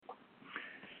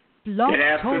Blog Good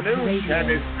Talk afternoon, Radio.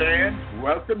 tennis fans.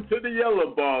 Welcome to the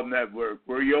Yellow Ball Network,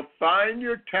 where you'll find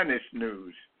your tennis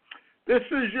news. This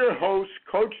is your host,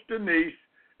 Coach Danise,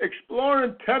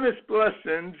 exploring tennis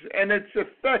lessons and its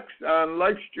effects on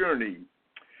life's journey.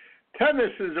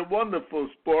 Tennis is a wonderful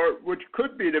sport which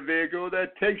could be the vehicle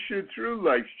that takes you through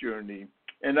life's journey.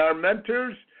 And our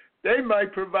mentors, they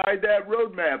might provide that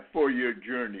roadmap for your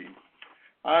journey.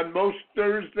 On most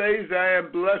Thursdays, I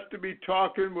am blessed to be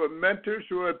talking with mentors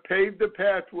who have paved the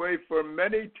pathway for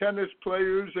many tennis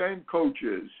players and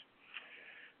coaches.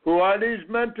 Who are these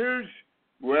mentors?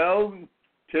 Well,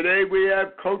 today we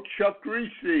have Coach Chuck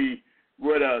Kriese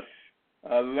with us.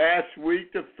 Last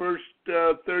week, the first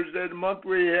Thursday of the month,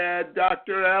 we had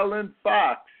Dr. Alan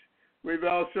Fox. We've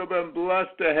also been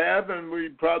blessed to have, and we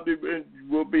probably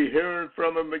will be hearing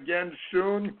from him again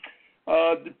soon,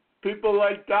 people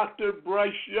like Dr.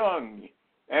 Bryce Young,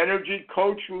 energy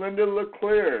coach Linda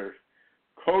LeClaire,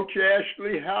 Coach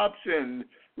Ashley Hobson.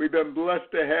 We've been blessed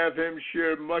to have him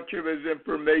share much of his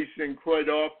information quite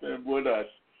often with us.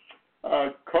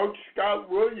 Coach Scott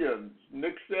Williams,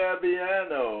 Nick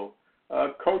Saviano,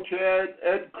 Coach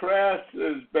Ed Crass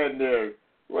has been there.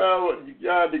 Well,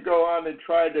 to go on and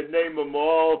try to name them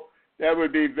all, that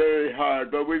would be very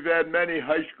hard. But we've had many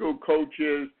high school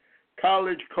coaches,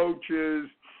 college coaches,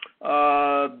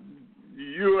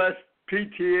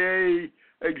 USPTA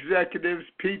executives,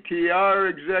 PTR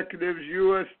executives,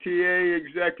 USTA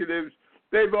executives.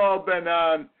 They've all been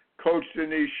on Coach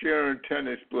Danise sharing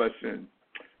tennis blessing.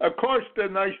 Of course, the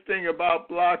nice thing about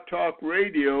Blog Talk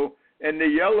Radio and the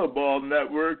Yellow Ball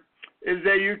Network is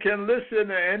that you can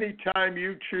listen at any time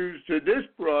you choose to this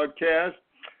broadcast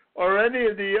or any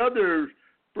of the other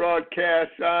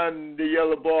broadcasts on the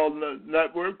Yellow Ball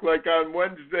Network, like on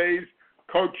Wednesdays,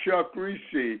 Coach Chuck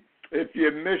Kriese. If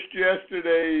you missed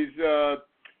yesterday's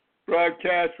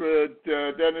broadcast with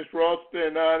Dennis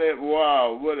Ralston on it,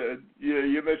 wow,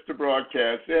 you missed the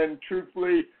broadcast. And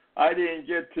truthfully, I didn't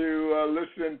get to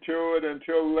listen to it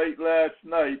until late last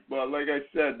night. But like I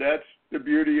said, that's the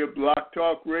beauty of Block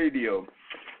Talk Radio.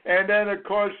 And then, of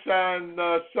course, on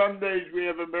Sundays, we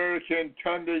have American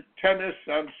Tennis,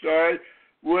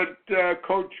 with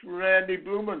Coach Randy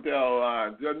Blumenthal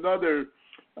on. Another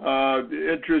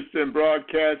interesting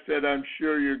broadcast that I'm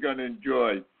sure you're going to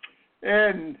enjoy.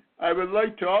 And I would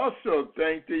like to also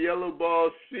thank the Yellow Ball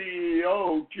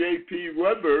CEO, J.P.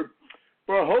 Weber,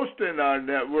 for hosting our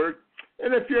network.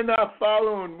 And if you're not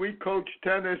following We Coach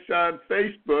Tennis on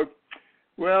Facebook,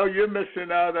 well, you're missing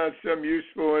out on some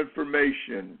useful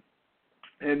information.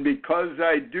 And because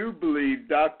I do believe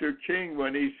Dr. King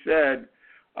when he said,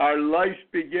 our lives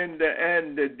begin to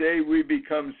end the day we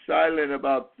become silent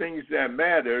about things that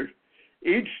matter,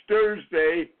 each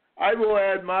Thursday I will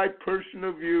add my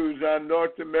personal views on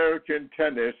North American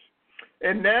tennis.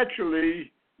 And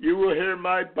naturally, you will hear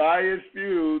my biased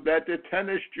view that the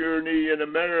tennis journey in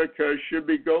America should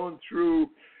be going through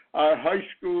our high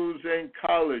schools and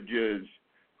colleges.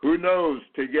 Who knows,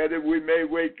 together we may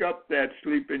wake up that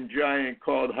sleeping giant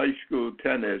called high school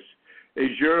tennis.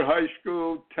 Is your high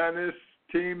school tennis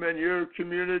team in your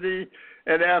community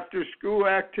an after-school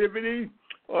activity,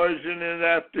 or is it an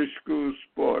after-school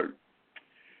sport?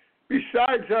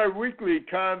 Besides our weekly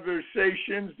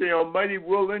conversations, the Almighty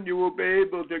willing, you will be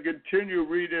able to continue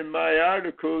reading my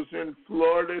articles in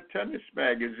Florida Tennis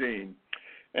Magazine.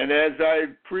 And as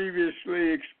I've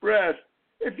previously expressed,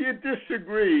 if you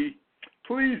disagree,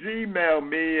 please email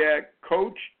me at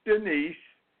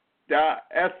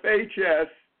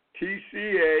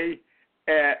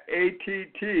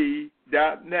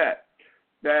coachdenise.fhstca@att.net.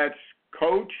 That's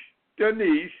Coach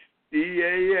Danise,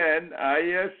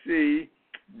 DANISE,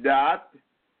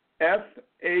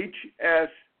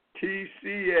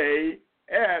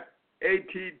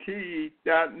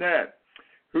 .fhstca@att.net.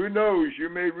 Who knows, you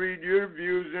may read your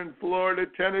views in Florida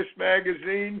Tennis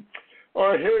Magazine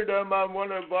or hear them on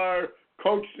one of our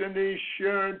Coach Danise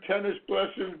sharing tennis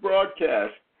blessings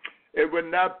broadcasts. It would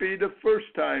not be the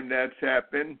first time that's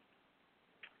happened.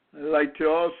 I'd like to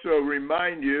also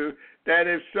remind you that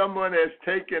if someone has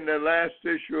taken the last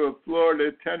issue of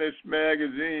Florida Tennis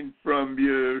Magazine from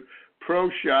your pro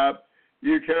shop,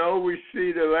 you can always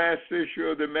see the last issue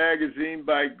of the magazine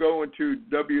by going to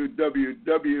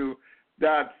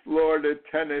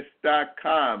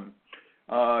www.floridatennis.com.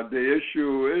 The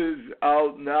issue is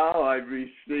out now. I've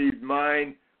received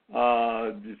mine.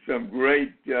 Some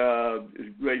great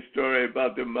story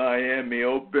about the Miami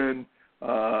Open.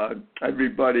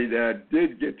 Everybody that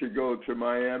did get to go to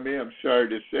Miami, I'm sorry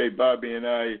to say Bobby and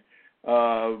I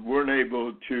weren't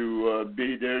able to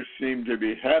be there, seemed to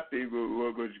be happy with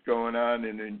what was going on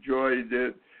and enjoyed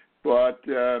it. But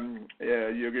you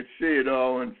can see it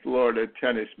all in Florida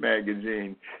Tennis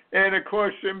Magazine. And, of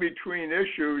course, in between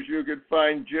issues, you could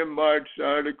find Jim Mart's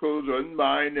articles and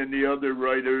mine and the other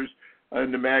writers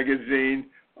in the magazine.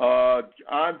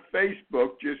 On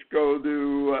Facebook, just go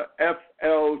to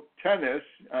FL Tennis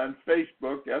on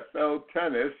Facebook, FL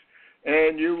Tennis,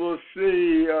 and you will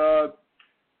see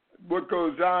what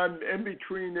goes on in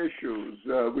between issues.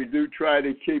 We do try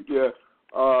to keep you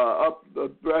up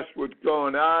abreast what's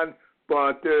going on,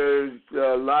 but there's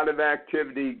a lot of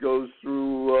activity goes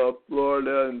through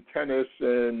Florida and tennis,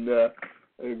 and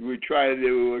we try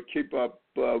to keep up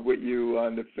with you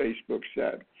on the Facebook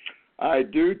side. I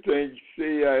do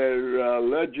see a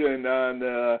legend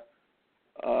on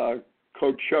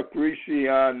Coach Chuck Kriese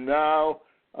on now,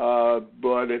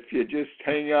 but if you just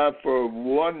hang on for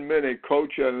 1 minute,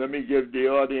 Coach, and let me give the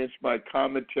audience my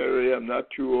commentary. I'm not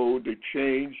too old to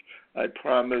change. I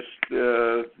promised,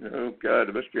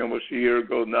 it must be almost a year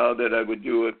ago now, that I would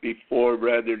do it before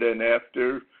rather than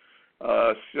after.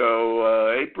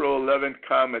 So April 11th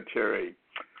commentary.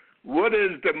 What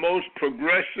is the most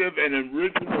progressive and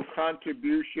original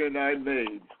contribution I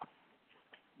made?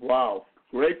 Wow,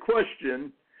 great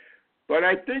question. But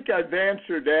I think I've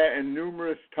answered that in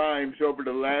numerous times over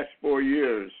the last 4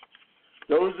 years.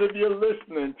 Those of you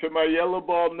listening to my Yellow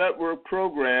Ball Network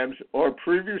programs or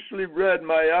previously read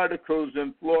my articles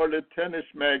in Florida Tennis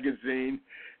Magazine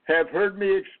have heard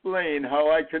me explain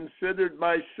how I considered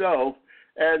myself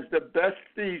as the best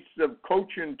piece of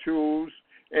coaching tools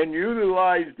and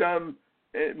utilize them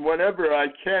whenever I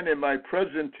can in my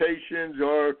presentations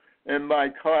or in my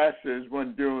classes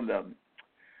when doing them.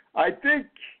 I think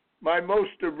my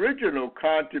most original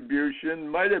contribution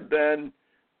might have been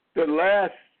the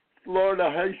last Florida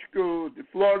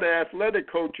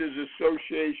Athletic Coaches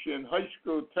Association high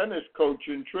school tennis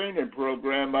coaching training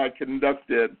program I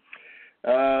conducted.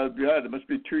 It must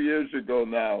be 2 years ago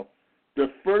now.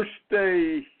 The first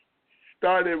day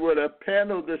started with a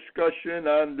panel discussion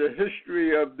on the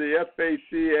history of the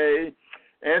FACA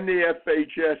and the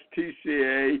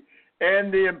FHSTCA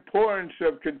and the importance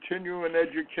of continuing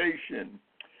education.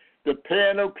 The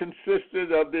panel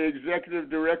consisted of the executive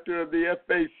director of the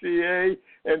FACA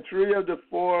and 3 of the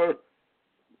 4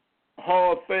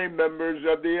 Hall of Fame members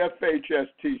of the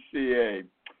FHSTCA.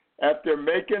 After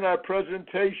making our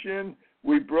presentation,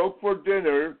 we broke for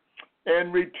dinner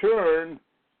and returned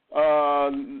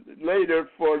later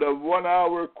for the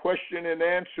 1-hour question and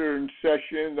answer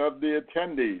session of the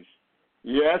attendees.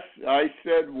 Yes, I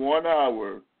said 1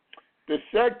 hour. The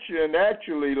section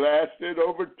actually lasted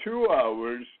over 2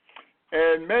 hours,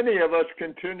 and many of us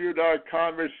continued our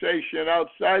conversation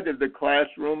outside of the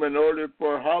classroom in order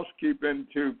for housekeeping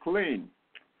to clean.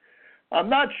 I'm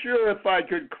not sure if I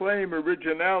could claim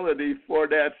originality for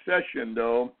that session,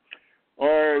 though,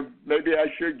 or maybe I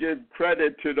should give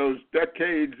credit to those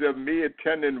decades of me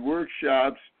attending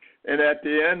workshops and at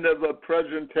the end of a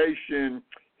presentation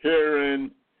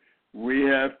hearing, "We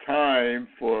have time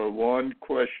for one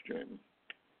question."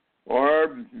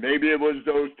 Or maybe it was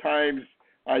those times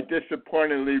I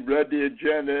disappointingly read the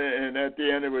agenda and at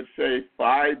the end it would say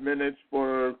 5 minutes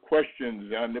for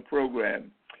questions on the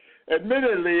program.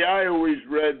 Admittedly, I always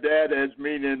read that as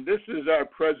meaning this is our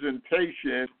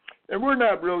presentation and we're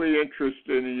not really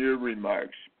interested in your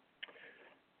remarks.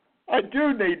 I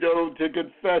do need, though, to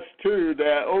confess, too,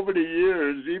 that over the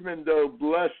years, even though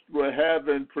blessed with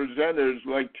having presenters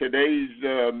like today's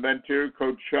mentor,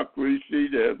 Coach Chuck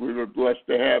Kriese, that we were blessed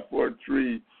to have for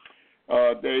 3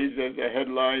 days as a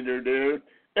headliner there,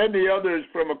 and the others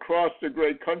from across the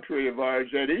great country of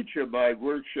ours at each of my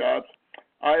workshops,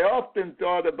 I often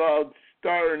thought about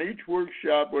starting each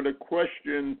workshop with a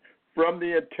question from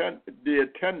the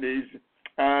attendees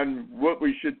on what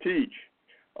we should teach.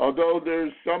 Although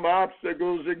there's some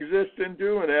obstacles exist in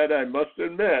doing that, I must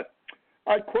admit,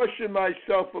 I question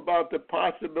myself about the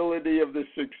possibility of the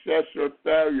success or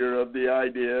failure of the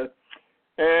idea,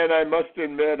 and I must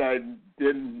admit I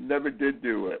never did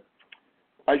do it.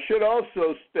 I should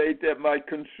also state that my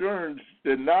concerns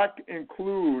did not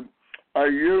include our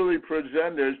yearly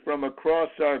presenters from across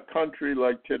our country,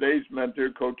 like today's mentor,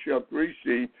 Coach Chuck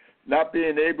Kriese, not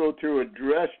being able to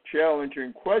address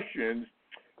challenging questions,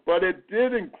 but it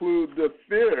did include the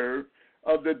fear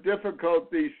of the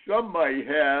difficulty some might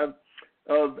have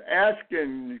of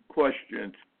asking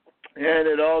questions. And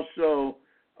it also,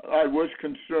 I was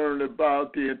concerned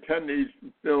about the attendees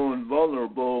feeling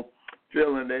vulnerable,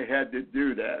 feeling they had to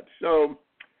do that. So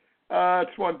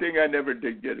that's one thing I never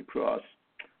did get across.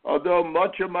 Although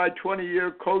much of my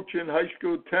 20-year coaching high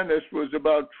school tennis was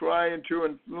about trying to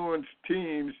influence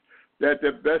teams that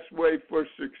the best way for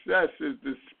success is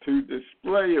to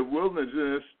display a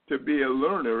willingness to be a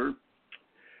learner.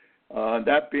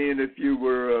 That being if you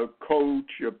were a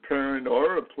coach, a parent,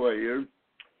 or a player.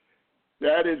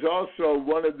 That is also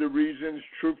one of the reasons,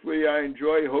 truthfully, I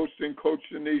enjoy hosting Coach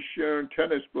Danise sharing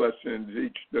tennis lessons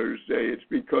each Thursday. It's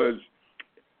because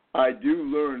I do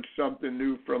learn something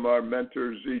new from our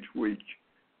mentors each week.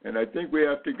 And I think we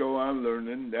have to go on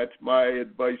learning. That's my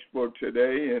advice for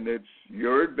today, and it's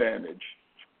your advantage.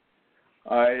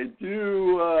 I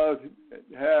do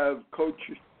have Coach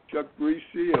Chuck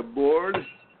Kriese aboard,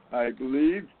 I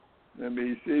believe. Let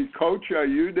me see. Coach, are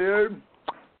you there?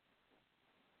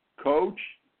 Coach,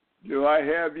 do I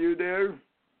have you there?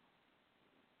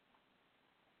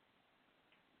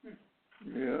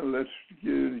 Yeah, let's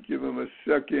give him a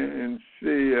second and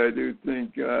see. I do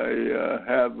think I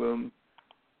have him.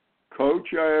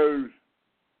 Coach, are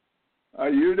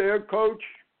you there, Coach?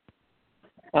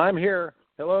 I'm here.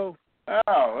 Hello.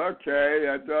 Oh, okay.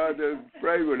 I thought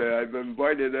afraid with it. I've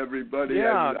invited everybody.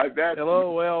 Yeah. I've asked,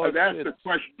 hello. Well, I've asked the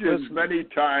questions many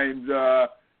times.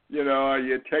 Are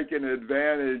you taking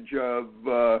advantage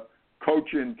of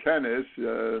coaching tennis?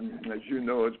 As you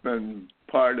know, it's been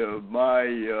part of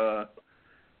my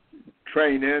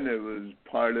training. It was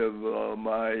part of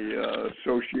my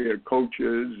associate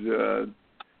coaches.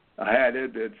 I had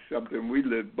it. It's something we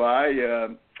live by.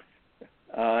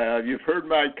 You've heard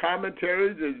my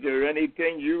commentaries. Is there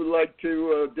anything you would like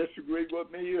to disagree with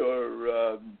me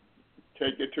or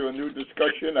take it to a new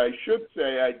discussion? I should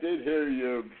say I did hear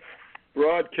your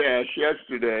broadcast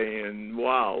yesterday, and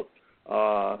wow,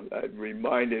 I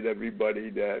reminded everybody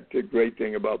that the great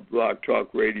thing about Blog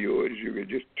Talk Radio is you can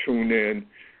just tune in,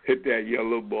 hit that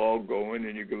yellow ball going,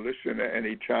 and you can listen at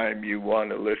any time you want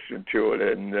to listen to it.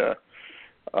 And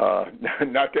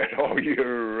not that all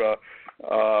your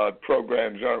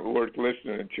programs aren't worth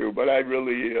listening to, but I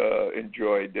really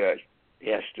enjoyed that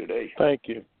yesterday. Thank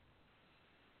you.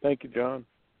 Thank you, John.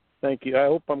 Thank you. I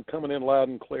hope I'm coming in loud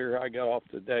and clear. I got off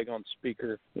the daggone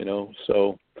speaker,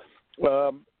 So,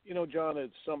 John,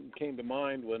 it's something came to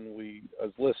mind when I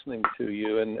was listening to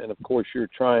you, and of course you're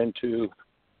trying to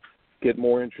get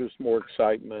more interest, more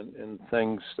excitement and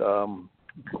things, of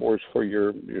course, for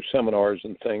your seminars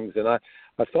and things. And I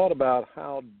thought about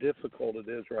how difficult it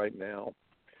is right now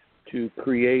to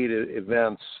create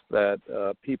events that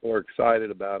people are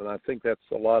excited about, and I think that's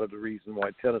a lot of the reason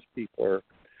why tennis people are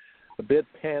a bit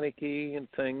panicky and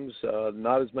things.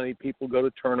 Not as many people go to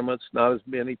tournaments, not as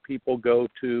many people go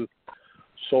to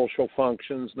social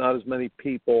functions, not as many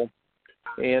people.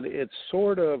 And it's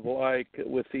sort of like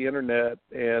with the internet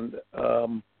and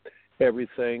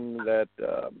everything that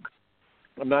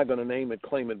I'm not going to name it,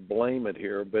 claim it, blame it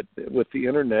here, but with the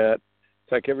internet,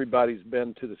 it's like everybody's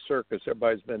been to the circus,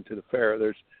 everybody's been to the fair.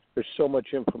 There's so much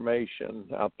information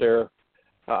out there.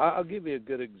 I'll give you a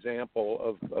good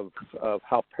example of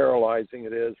how paralyzing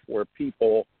it is for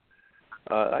people.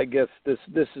 I guess this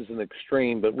is an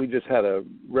extreme, but we just had a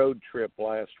road trip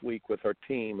last week with our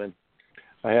team, and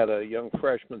I had a young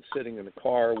freshman sitting in the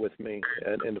car with me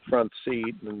in the front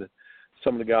seat, and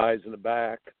some of the guys in the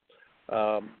back.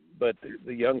 But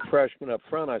the young freshman up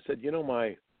front, I said,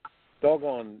 my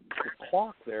doggone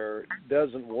clock there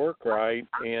doesn't work right,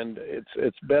 and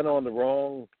it's been on the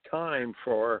wrong time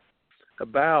for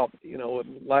about the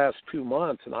last 2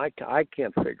 months, and I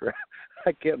can't figure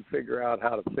out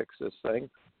how to fix this thing.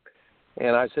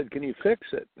 And I said, can you fix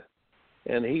it?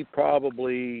 And he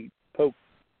probably poked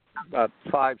about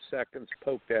 5 seconds,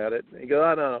 poked at it. And he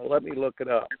goes, no, let me look it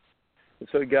up. And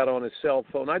so he got on his cell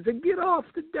phone. I said, get off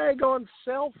the daggone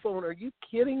cell phone. Are you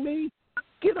kidding me?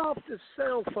 Get off the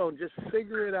cell phone. Just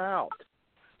figure it out.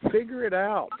 Figure it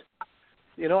out.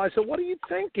 I said, what are you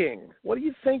thinking? What are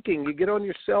you thinking? You get on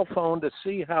your cell phone to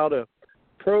see how to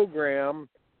program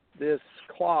this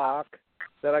clock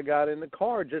that I got in the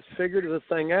car. Just figure the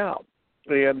thing out.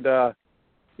 And,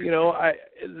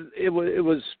 it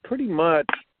was pretty much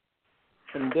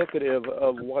indicative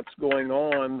of what's going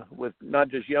on with not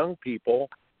just young people,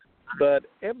 but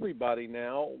everybody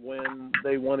now. When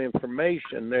they want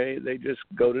information, they just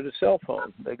go to the cell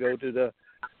phone. They go to the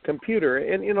computer.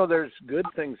 And, there's good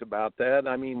things about that.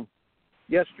 I mean,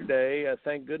 yesterday,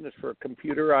 thank goodness for a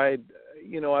computer. I've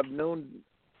known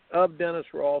of Dennis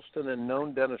Ralston and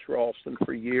known Dennis Ralston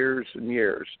for years and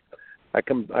years. As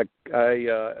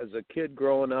a kid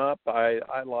growing up, I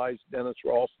idolized Dennis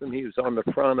Ralston. He was on the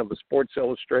front of a Sports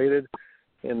Illustrated,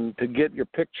 and to get your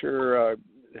picture,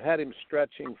 had him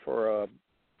stretching for a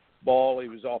ball. He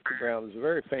was off the ground. It was a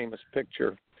very famous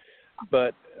picture,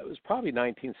 but it was probably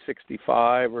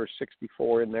 1965 or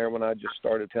 64 in there when I just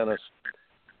started tennis.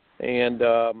 And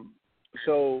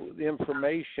so the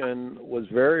information was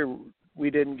we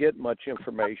didn't get much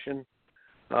information.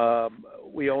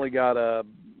 We only got a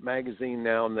magazine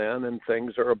now and then and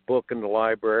things, or a book in the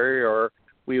library, or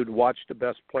we would watch the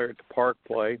best player at the park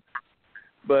play.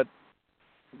 But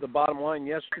the bottom line,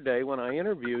 yesterday when I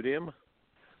interviewed him,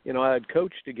 I had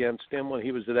coached against him when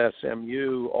he was at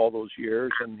SMU all those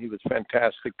years, and he was a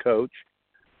fantastic coach.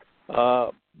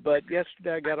 But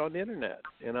yesterday I got on the internet,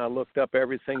 and I looked up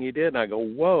everything he did, and I go,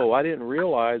 whoa, I didn't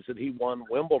realize that he won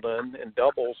Wimbledon in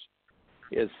doubles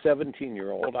as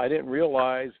 17-year-old. I didn't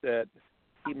realize that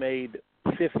he made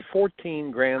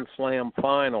 14 Grand Slam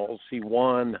finals. He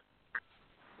won,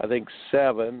 I think,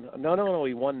 7. No,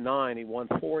 he won 9. He won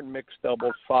 4 in mixed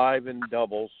doubles, 5 in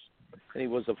doubles, and he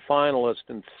was a finalist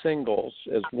in singles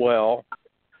as well.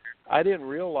 I didn't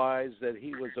realize that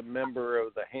he was a member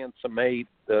of the Handsome Eight,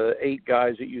 the 8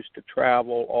 guys that used to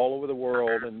travel all over the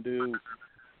world and do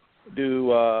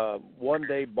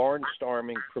one-day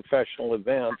barnstorming professional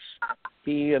events.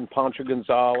 He and Pancho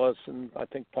Gonzalez and I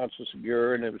think Pancho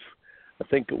Segura, and I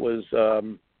think it was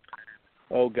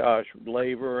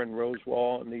Laver and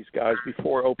Rosewall and these guys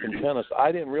before Open Tennis.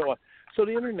 I didn't realize. So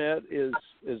the internet is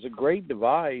a great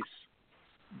device,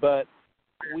 but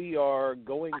we are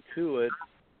going to it.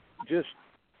 Just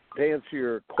to answer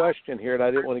your question here, and I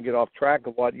didn't want to get off track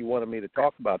of what you wanted me to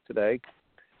talk about today,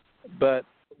 but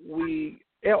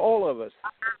all of us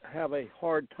have a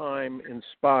hard time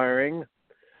inspiring,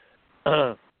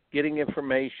 getting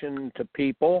information to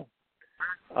people.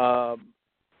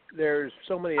 There's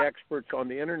so many experts on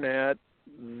the internet.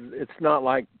 It's not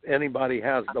like anybody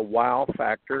has the wow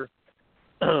factor.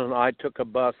 I took a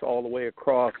bus all the way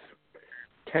across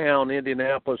town,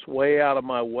 Indianapolis, way out of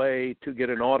my way to get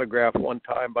an autograph one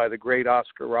time by the great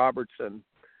Oscar Robertson.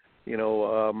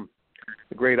 The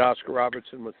great Oscar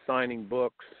Robertson was signing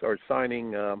books or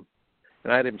signing, and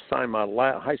I had him sign my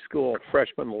high school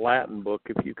freshman Latin book,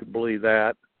 if you could believe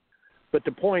that. But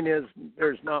the point is,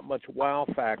 there's not much wow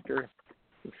factor.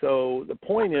 So the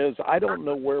point is, I don't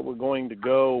know where we're going to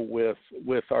go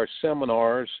with our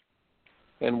seminars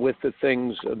and with the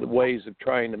things, the ways of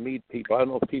trying to meet people. I don't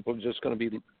know if people are just going to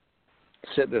be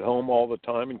sitting at home all the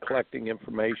time and collecting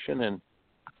information and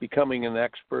becoming an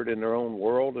expert in their own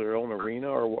world, their own arena,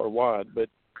 or what. But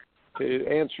to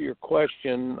answer your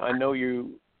question, I know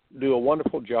you do a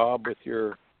wonderful job with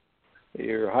your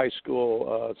high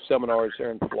school seminars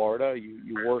there in Florida.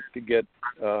 You work to get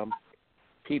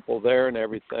people there and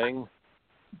everything.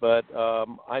 But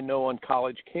I know on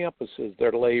college campuses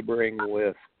they're laboring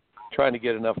with trying to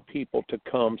get enough people to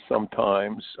come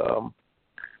sometimes.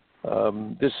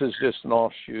 This is just an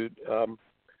offshoot.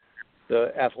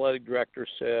 The athletic director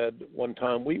said one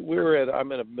time,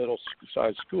 I'm in a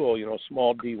middle-sized school,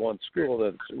 small D1 school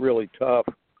that's really tough,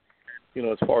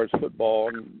 as far as football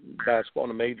and basketball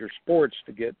and major sports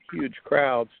to get huge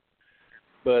crowds.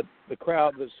 But the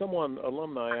crowd,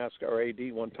 alumni asked our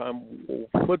AD one time,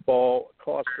 well, football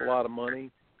costs a lot of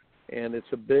money, and it's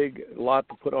a lot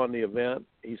to put on the event.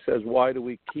 He says, why do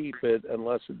we keep it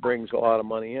unless it brings a lot of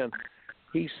money in?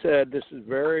 He said, this is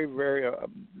very, very,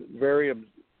 very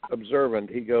observant.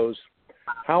 He goes,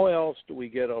 how else do we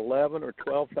get 11 or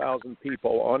 12,000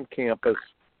 people on campus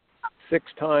 6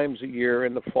 times a year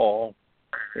in the fall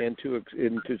and to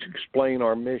explain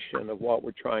our mission of what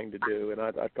we're trying to do? And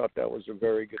I thought that was a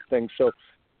very good thing. So,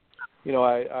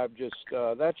 I've just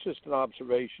that's just an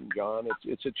observation, John.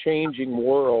 It's a changing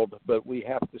world, but we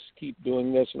have to keep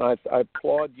doing this. And I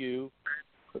applaud you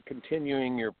for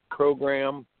continuing your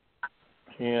program.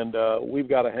 And we've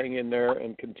got to hang in there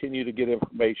and continue to get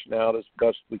information out as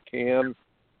best we can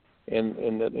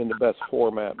in the best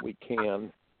format we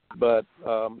can. But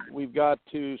we've got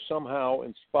to somehow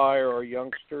inspire our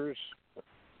youngsters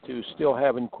to still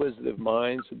have inquisitive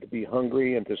minds and to be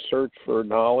hungry and to search for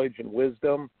knowledge and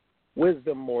wisdom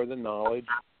more than knowledge,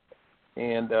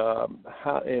 and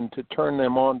to turn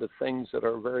them on to things that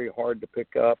are very hard to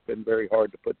pick up and very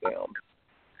hard to put down.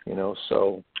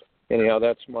 So anyhow,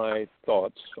 that's my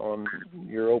thoughts on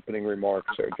your opening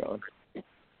remarks there, John.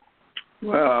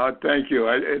 Well, thank you.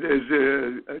 It is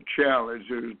a challenge,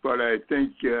 but I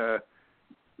think,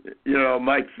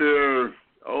 my fear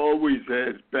always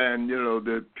has been,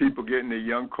 the people getting the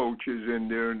young coaches in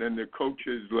there, and then the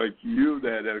coaches like you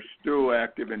that are still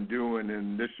active and doing,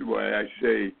 and this is why I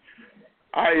say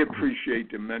I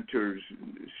appreciate the mentors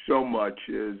so much,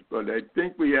 but I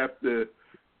think we have to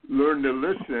learn to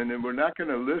listen, and we're not going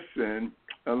to listen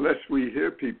unless we hear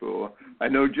people. I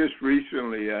know just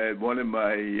recently I had one of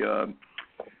my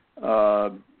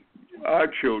our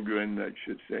children, I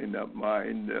should say, not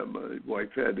mine. My wife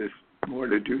had this more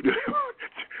to do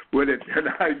with it than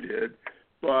I did.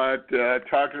 But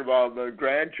talking about the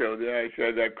grandchildren, I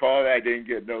said I called, I didn't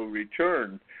get no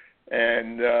return.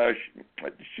 And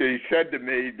she said to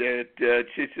me that,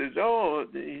 she says, oh,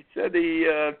 he said he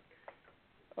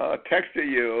texted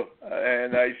you.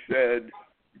 And I said,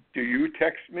 do you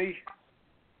text me?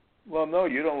 Well, no,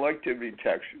 you don't like to be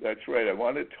texted. That's right. I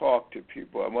want to talk to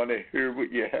people. I want to hear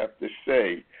what you have to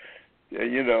say.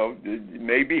 You know,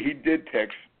 maybe he did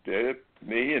text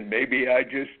me, and maybe I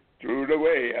just threw it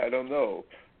away. I don't know.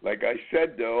 Like I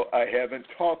said, though, I haven't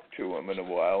talked to him in a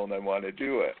while, and I want to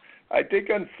do it. I think,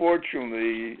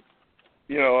 unfortunately,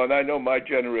 you know, and I know my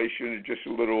generation is just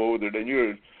a little older than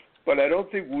yours, but I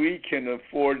don't think we can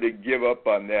afford to give up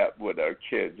on that with our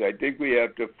kids. I think we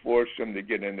have to force them to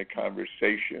get into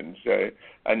conversations.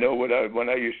 I know when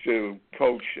I used to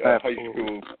coach high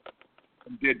school,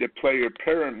 did the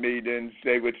player-parent meetings,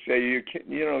 they would say, you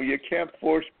can't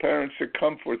force parents to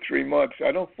come for 3 months.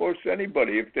 I don't force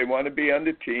anybody. If they want to be on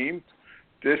the team,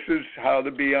 this is how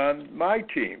to be on my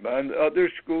team. On other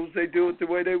schools, they do it the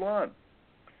way they want.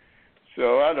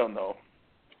 So I don't know.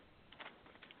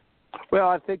 Well,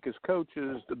 I think as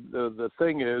coaches, the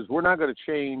thing is, we're not going to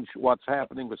change what's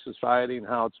happening with society and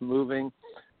how it's moving.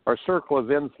 Our circle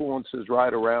of influence is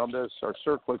right around us. Our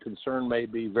circle of concern may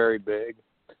be very big.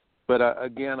 But,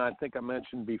 again, I think I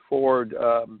mentioned before,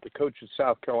 the coach of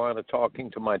South Carolina talking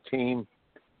to my team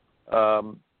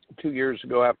 2 years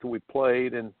ago after we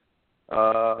played. And,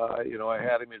 I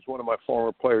had him as one of my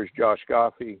former players, Josh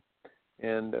Goffey.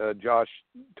 And Josh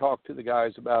talked to the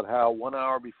guys about how 1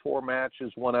 hour before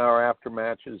matches, 1 hour after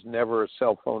matches, never a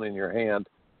cell phone in your hand.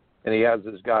 And he has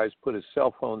his guys put his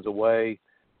cell phones away.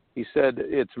 He said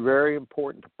it's very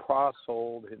important to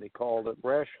threshold, and he called it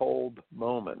threshold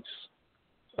moments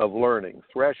of learning,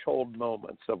 threshold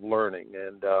moments of learning.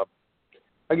 And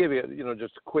I'll give you,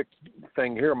 just a quick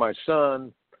thing here. My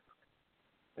son,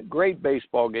 a great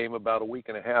baseball game about a week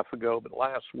and a half ago, but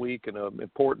last week in an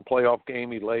important playoff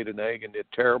game, he laid an egg and did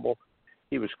terrible.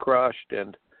 He was crushed,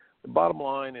 and the bottom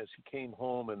line is he came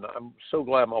home, and I'm so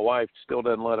glad my wife still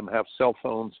doesn't let him have cell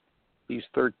phones. He's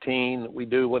 13. We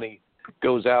do when he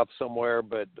goes out somewhere,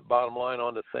 but the bottom line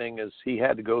on the thing is he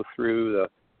had to go through the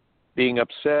being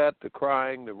upset, the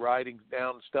crying, the writing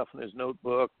down stuff in his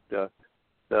notebook, the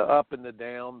up and the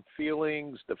down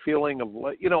feelings, the feeling of,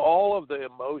 all of the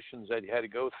emotions that he had to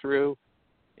go through.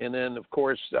 And then, of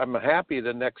course, I'm happy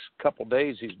the next couple of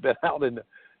days he's been out in the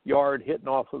yard hitting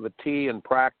off of a tee and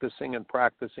practicing and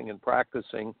practicing and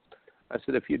practicing. I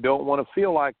said, if you don't want to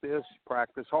feel like this,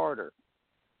 practice harder.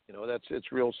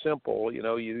 It's real simple.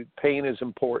 Pain is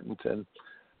important. And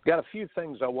got a few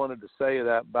things I wanted to say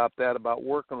about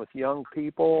working with young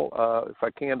people, if I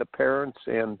can, to parents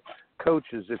and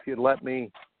coaches, if you'd let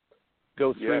me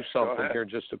go through something here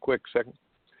just a quick second.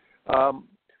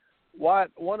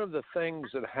 One of the things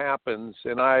that happens,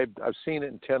 and I've seen it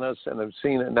in tennis, and I've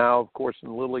seen it now, of course, in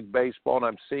Little League Baseball, and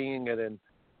I'm seeing it in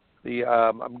the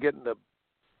I'm getting the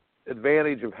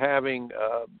advantage of having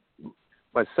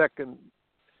my second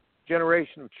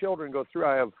generation of children go through.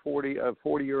 I have a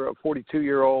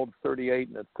 42-year-old, 38,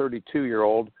 and a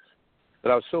 32-year-old.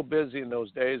 But I was so busy in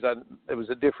those days, it was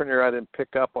a different era. I didn't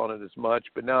pick up on it as much.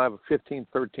 But now I have a 15,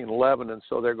 13, 11, and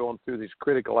so they're going through these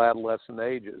critical adolescent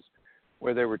ages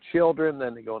where they were children,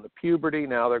 then they go into puberty.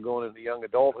 Now they're going into young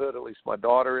adulthood. At least my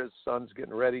daughter is. Son's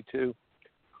getting ready to.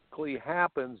 What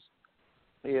happens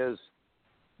is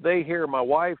they hear my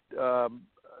wife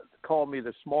called me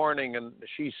this morning, and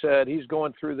she said he's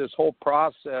going through this whole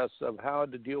process of how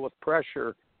to deal with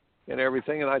pressure and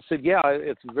everything. And I said, yeah,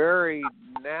 it's very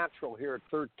natural here at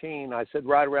 13. I said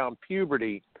right around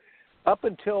puberty. Up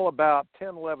until about 10,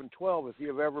 11, 12, if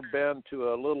you've ever been to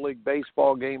a Little League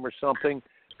baseball game or something,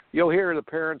 you'll hear the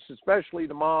parents, especially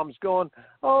the moms, going,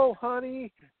 oh,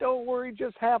 honey, don't worry,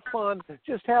 just have fun.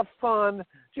 Just have fun.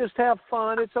 Just have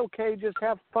fun. It's okay, just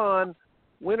have fun.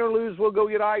 Win or lose, we'll go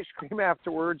get ice cream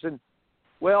afterwards. And,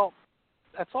 well,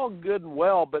 that's all good and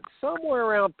well, but somewhere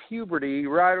around puberty,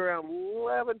 right around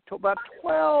 11 to about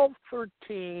 12,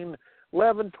 13,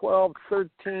 11, 12,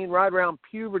 13, right around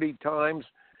puberty times,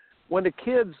 when the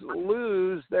kids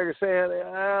lose, they're saying,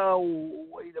 oh,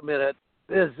 wait a minute,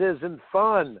 this isn't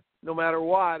fun, no matter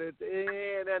what.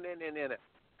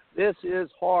 This is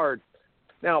hard.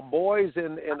 Now, boys,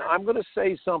 and I'm going to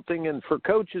say something, and for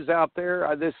coaches out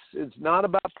there, this is not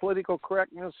about political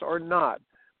correctness or not.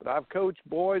 But I've coached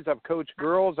boys, I've coached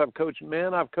girls, I've coached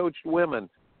men, I've coached women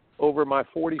over my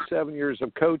 47 years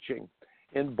of coaching.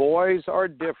 And boys are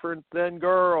different than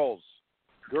girls.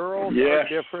 Girls are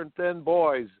different than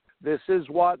boys. This is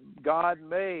what God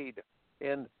made.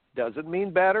 And doesn't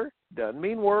mean better, doesn't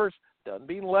mean worse, doesn't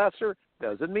mean lesser,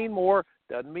 doesn't mean more,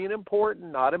 Doesn't mean important,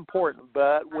 not important,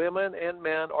 but women and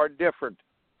men are different.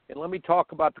 And let me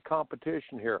talk about the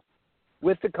competition here.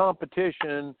 With the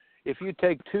competition, if you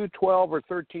take two 12 or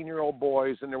 13-year-old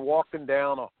boys and they're walking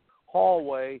down a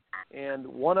hallway and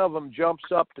one of them jumps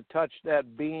up to touch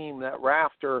that beam, that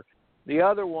rafter, the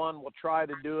other one will try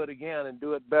to do it again and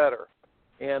do it better.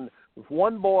 And if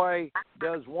one boy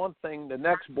does one thing, the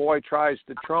next boy tries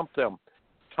to trump them.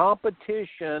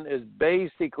 Competition is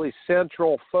basically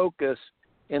central focus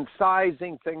in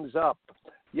sizing things up.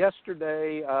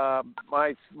 Yesterday,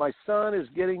 my son is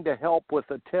getting to help with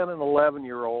a 10 and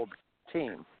 11-year-old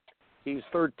team. He's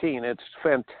 13. It's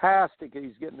fantastic.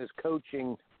 He's getting his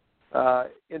coaching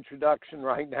introduction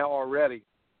right now already.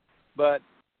 But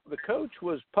the coach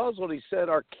was puzzled. He said,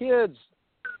 our kids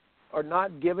are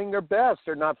not giving their best.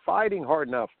 They're not fighting hard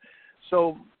enough.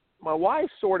 So my wife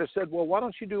sort of said, well, why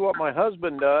don't you do what my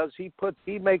husband does?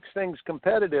 He makes things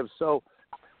competitive. So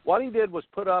what he did was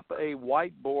put up a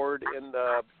whiteboard in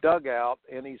the dugout,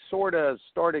 and he sort of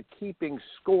started keeping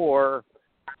score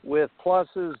with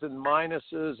pluses and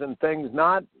minuses and things,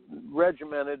 not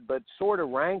regimented, but sort of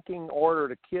ranking order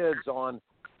to kids on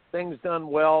things done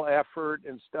well, effort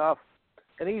and stuff.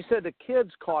 And he said the kids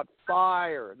caught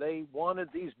fire. They wanted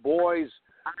these boys.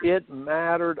 It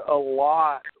mattered a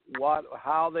lot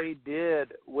how they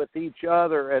did with each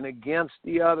other and against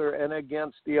the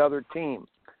other team.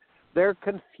 They're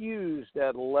confused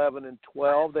at 11 and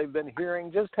 12. They've been hearing,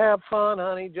 just have fun,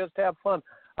 honey, just have fun.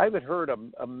 I even heard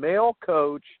a male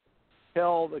coach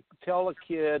tell a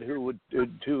kid who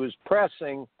was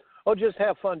pressing, oh, just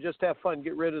have fun,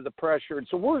 get rid of the pressure.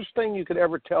 It's the worst thing you could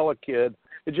ever tell a kid,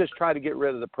 is just try to get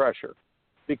rid of the pressure.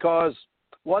 Because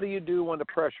what do you do when the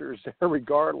pressure is there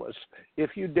regardless?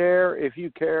 If you dare, if you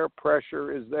care,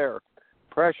 pressure is there.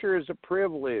 Pressure is a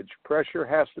privilege. Pressure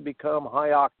has to become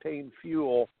high-octane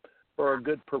fuel for a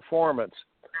good performance.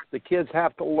 The kids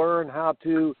have to learn how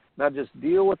to not just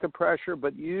deal with the pressure,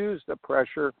 but use the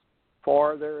pressure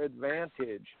for their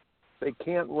advantage. They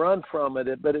can't run from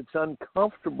it, but it's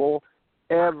uncomfortable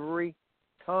every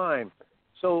time.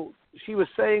 So she was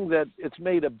saying that it's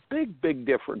made a big, big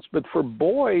difference. But for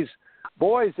boys,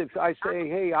 if I say,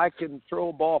 hey, I can throw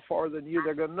a ball farther than you,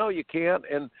 they're going to, no, you can't.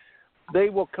 And they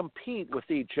will compete with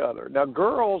each other. Now,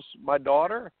 girls, my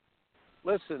daughter,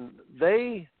 listen,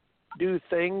 they do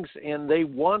things and they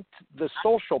want the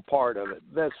social part of it.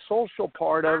 The social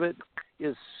part of it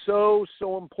is so,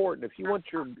 so important. If you want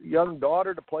your young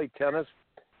daughter to play tennis,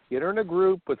 get her in a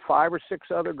group with 5 or 6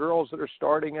 other girls that are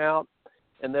starting out,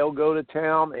 and they'll go to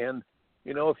town. And,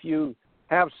 you know, if you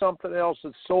have something else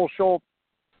that's social,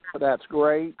 that's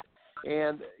great.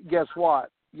 And guess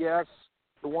what? Yes,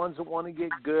 the ones that want to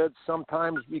get good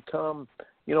sometimes become,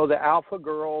 you know, the alpha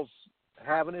girls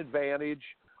have an advantage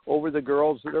over the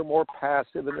girls that are more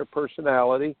passive in their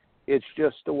personality. It's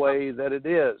just the way that it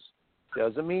is.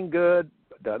 Doesn't mean good,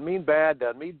 doesn't mean bad,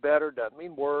 doesn't mean better, doesn't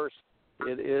mean worse.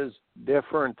 It is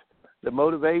different. The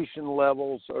motivation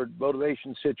levels or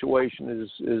motivation situation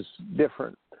is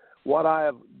different. What I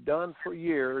have done for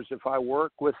years, if I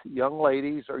work with young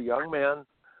ladies or young men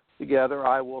together,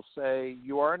 I will say,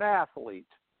 you are an athlete.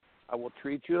 I will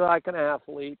treat you like an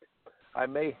athlete. I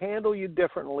may handle you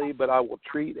differently, but I will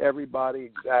treat everybody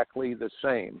exactly the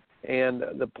same. And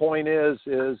the point is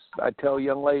I tell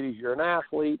young ladies, you're an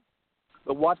athlete,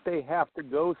 but what they have to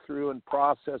go through and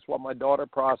process, what my daughter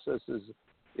processes,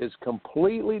 is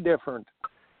completely different.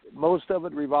 Most of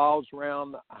it revolves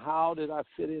around how did I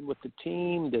fit in with the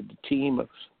team? Did the team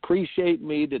appreciate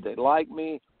me? Did they like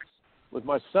me? With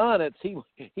my son, it's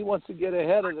he wants to get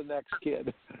ahead of the next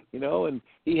kid, you know, and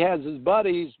he has his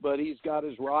buddies, but he's got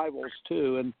his rivals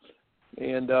too.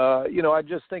 And you know, I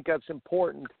just think that's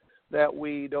important that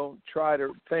we don't try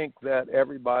to think that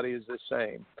everybody is the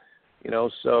same, you know.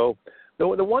 So the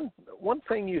one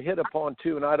thing you hit upon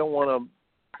too, and I don't want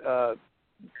to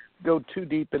go too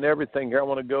deep in everything here. I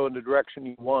want to go in the direction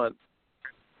you want.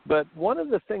 But one of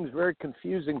the things very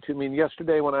confusing to me, and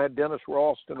yesterday when I had Dennis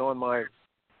Ralston on my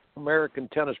American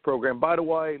tennis program, by the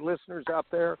way, listeners out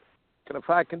there, if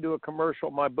I can do a commercial,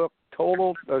 my book,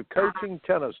 Coaching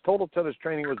Tennis, Total Tennis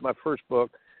Training was my first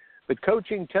book, but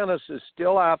Coaching Tennis is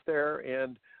still out there,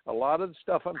 and a lot of the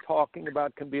stuff I'm talking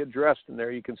about can be addressed in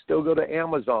there. You can still go to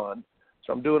Amazon,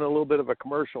 so I'm doing a little bit of a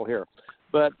commercial here.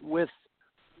 But with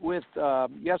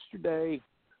yesterday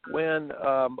when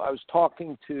I was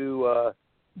talking to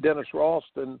Dennis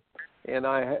Ralston, and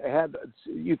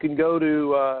you can go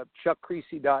to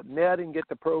chuckkriese.net and get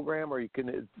the program, or you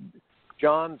can,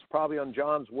 John's probably on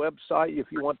John's website if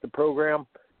you want the program.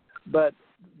 But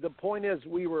the point is,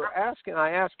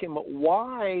 I asked him,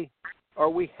 why are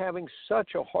we having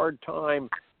such a hard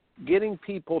time getting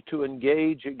people to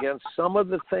engage against some of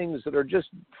the things that are just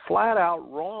flat out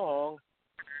wrong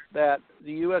that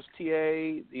the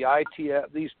USTA, the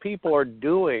ITF, these people are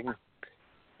doing.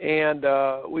 And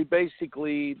we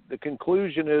basically, the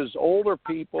conclusion is older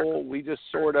people, we just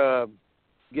sort of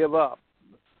give up.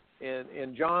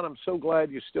 And John, I'm so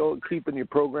glad you're still keeping your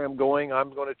program going.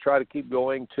 I'm going to try to keep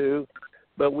going too.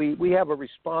 But we have a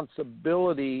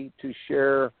responsibility to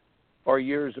share our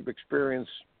years of experience.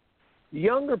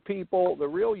 Younger people, the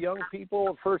real young people,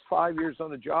 the first 5 years on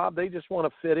the job, they just want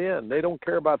to fit in. They don't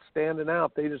care about standing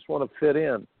out. They just want to fit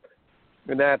in.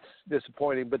 And that's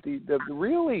disappointing. But the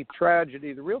real tragedy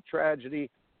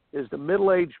is the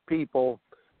middle-aged people.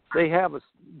 They have a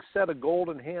set of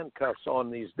golden handcuffs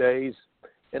on these days,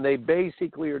 and they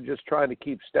basically are just trying to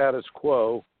keep status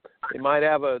quo. They might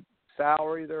have a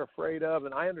salary they're afraid of,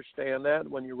 and I understand that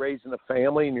when you're raising a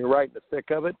family and you're right in the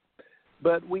thick of it.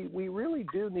 But we really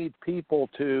do need people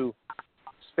to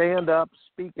stand up,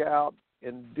 speak out,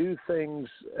 and do things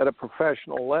at a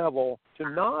professional level, to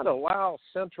not allow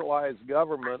centralized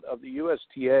government of the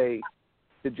USTA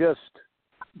to just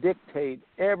dictate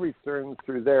everything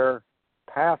through their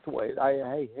pathway.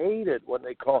 I hate it when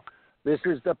they call, this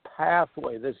is the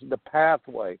pathway, this is the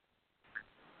pathway.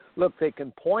 Look, they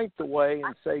can point the way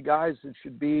and say, guys, it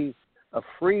should be a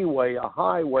freeway, a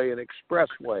highway, an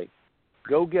expressway.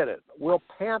 Go get it. We'll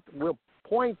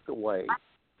point the way.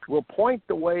 We'll point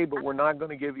the way, but we're not going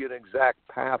to give you an exact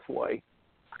pathway.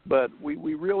 But we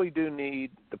really do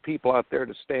need the people out there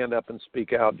to stand up and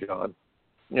speak out, John.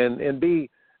 And be,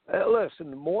 listen,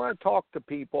 the more I talk to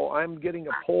people, I'm getting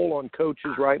a poll on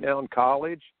coaches right now in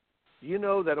college. You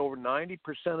know that over 90%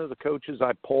 of the coaches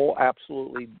I poll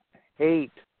absolutely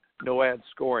hate no ad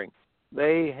scoring.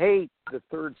 They hate the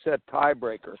third set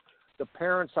tiebreaker. The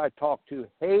parents I talk to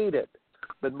hate it,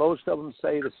 but most of them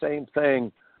say the same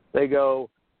thing. They go,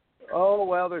 oh,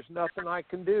 well, there's nothing I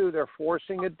can do. They're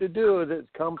forcing it to do it. It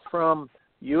comes from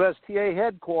USTA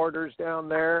headquarters down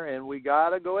there, and we got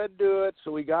to go ahead and do it, so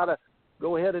we got to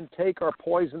go ahead and take our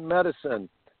poison medicine.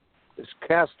 This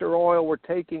castor oil we're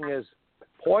taking is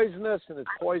poisonous, and it's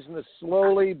poisonous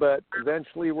slowly, but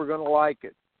eventually we're going to like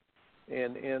it.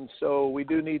 And so we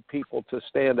do need people to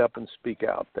stand up and speak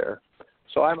out there.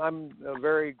 So I'm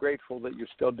very grateful that you're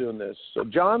still doing this. So,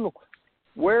 John,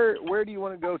 where do you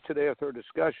want to go today with our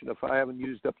discussion if I haven't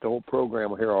used up the whole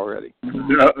program here already?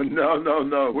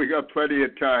 No. We got plenty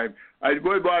of time. I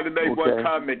would want to make one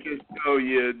comment just so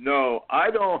you know.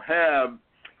 I don't have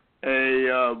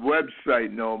a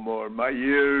website no more. My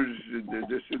years,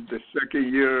 this is the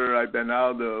second year I've been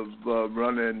out of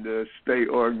running the state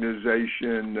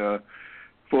organization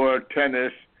for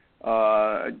tennis.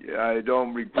 I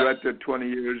don't regret the 20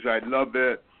 years. I love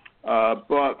it.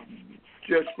 But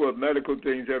just for medical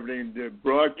things, everything, the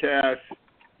broadcast,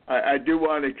 I do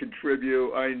want to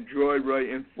contribute. I enjoy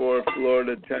writing for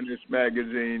Florida Tennis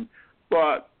Magazine,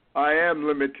 but I am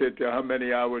limited to how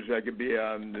many hours I can be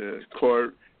on the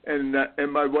court. And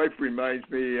my wife reminds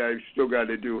me I've still got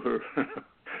to do her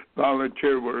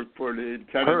volunteer work for the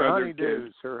tennis.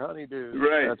 Her honeydews.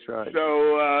 Right. That's right.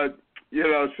 So,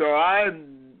 so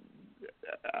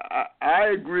I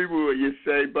agree with what you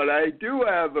say, but I do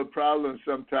have a problem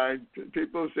sometimes.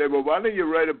 People say, well, why don't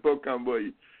you write a book on what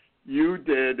you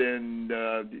did in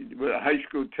high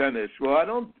school tennis?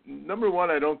 Well, number one,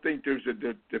 I don't think there's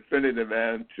a definitive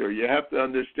answer. You have to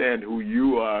understand who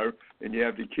you are, and you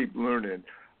have to keep learning.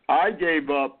 I gave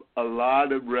up a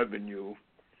lot of revenue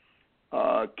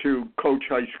to coach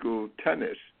high school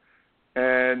tennis,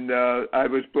 and I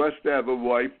was blessed to have a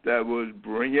wife that was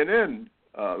bringing in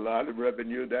a lot of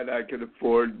revenue that I could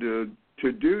afford to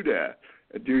do that,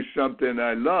 do something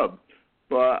I love.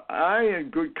 But I, in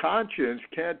good conscience,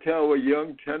 can't tell a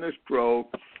young tennis pro,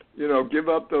 give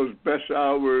up those best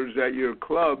hours at your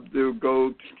club to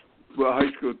go to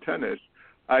high school tennis.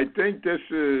 I think this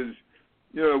is,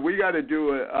 we got to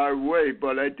do it our way,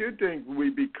 but I do think we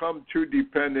become too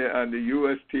dependent on the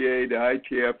USTA, the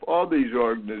ITF, all these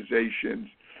organizations.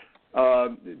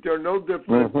 They're no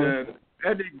different than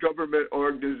any government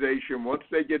organization. Once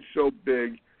they get so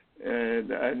big,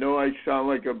 and I know I sound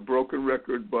like a broken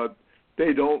record, but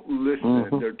they don't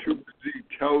listen. They're too busy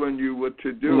telling you what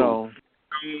to do. No.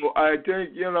 So I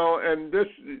think,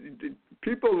 and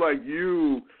people like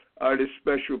you are the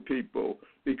special people,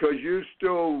 because you're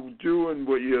still doing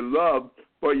what you love,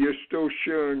 but you're still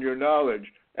sharing your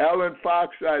knowledge. Alan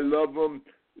Fox, I love him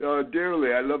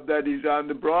dearly. I love that he's on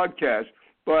the broadcast,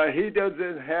 but he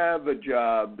doesn't have a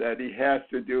job that he has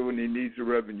to do and he needs a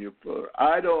revenue for.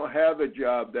 I don't have a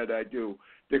job that I do.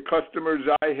 The customers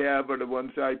I have are the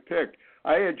ones I pick.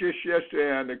 I had just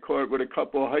yesterday on the court with a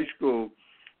couple of high school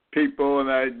people,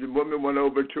 and the woman went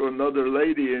over to another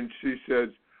lady, and she says,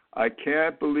 I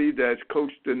can't believe that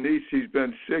Coach Danise, he's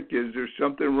been sick. Is there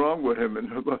something wrong with him? And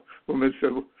the woman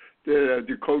said,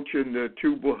 the coaching the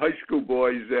two high school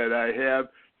boys that I have.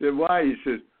 Then why? He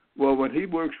says, well, when he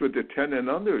works with the 10 and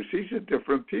unders, he's a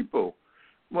different people.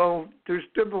 Well, there's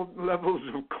different levels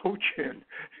of coaching.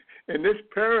 And this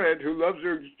parent who loves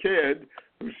her kid,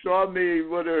 who saw me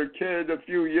with her kid a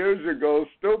few years ago,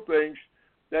 still thinks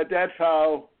that that's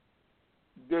how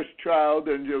this child,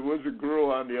 and there was a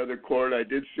girl on the other court. I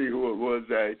did see who it was.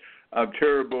 I'm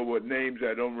terrible with names.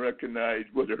 I don't recognize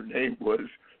what her name was,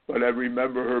 but I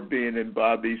remember her being in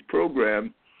Bobby's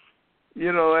program.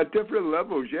 You know, at different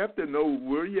levels, you have to know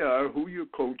where you are, who you're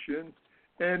coaching,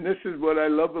 and this is what I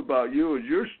love about you, is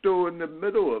you're still in the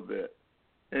middle of it.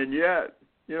 And yet,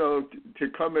 you know, to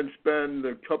come and spend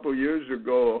a couple years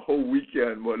ago a whole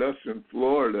weekend with us in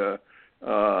Florida, you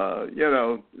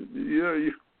know,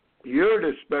 you're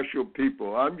the special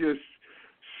people. I'm just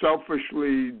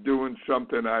selfishly doing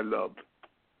something I love.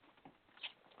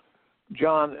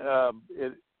 John,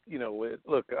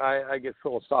 look, I get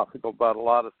philosophical about a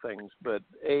lot of things, but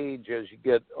age, as you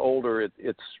get older,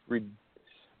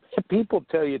 people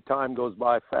tell you time goes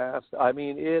by fast. I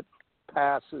mean, it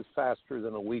passes faster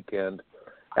than a weekend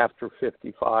after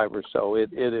 55 or so.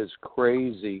 It is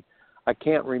crazy. I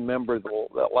can't remember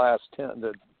the last 10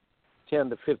 to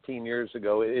 15 years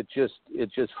ago. It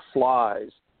just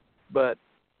flies. But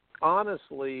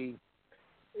honestly,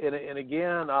 and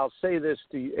again, I'll say this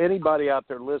to anybody out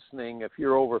there listening, if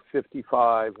you're over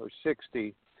 55 or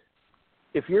 60,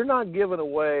 if you're not giving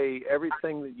away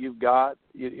everything that you've got,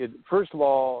 first of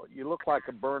all, you look like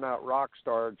a burnout rock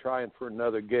star trying for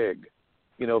another gig.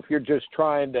 You know, if you're just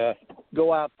trying to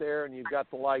go out there and you've got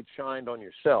the light shined on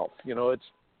yourself, you know,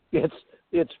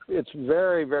 it's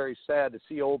very, very sad to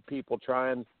see old people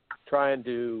trying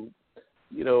to,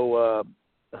 you know,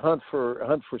 hunt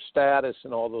for status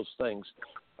and all those things.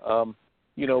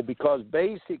 You know, because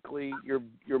basically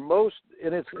your most,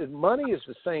 and money is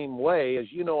the same way, as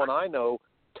you know and I know.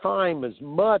 Time is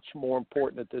much more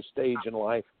important at this stage in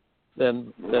life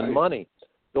than money.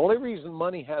 The only reason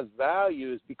money has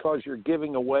value is because you're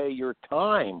giving away your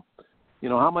time. You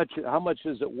know, how much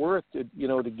is it worth to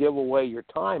give away your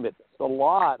time? It's a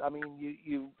lot. I mean,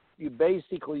 you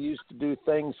basically used to do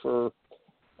things for,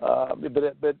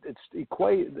 but it's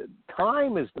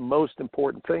time is the most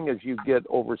important thing as you get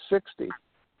over 60,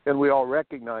 and we all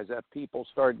recognize that. People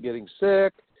start getting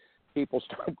sick, people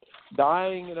start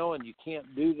dying, you know, and you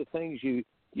can't do the things you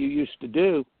used to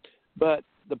do. But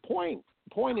the point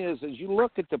is, as you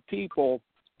look at the people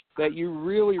that you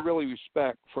really, really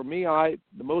respect. For me,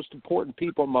 the most important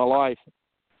people in my life,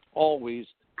 always,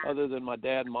 other than my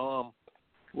dad and mom,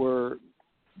 were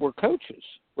coaches.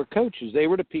 They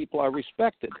were the people I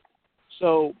respected.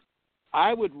 So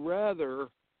I would rather,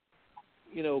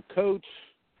 you know, coach,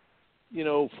 you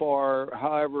know, for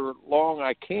however long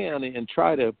I can and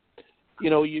try to, you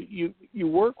know, you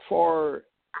work for,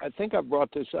 I think I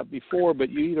brought this up before, but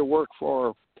you either work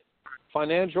for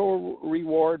financial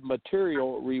reward,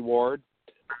 material reward,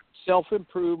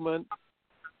 self-improvement,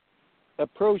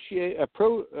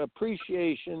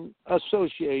 appreciation,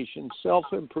 association,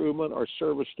 self-improvement, or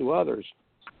service to others.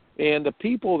 And the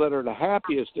people that are the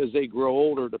happiest as they grow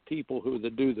older, the people who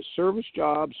do the service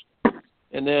jobs.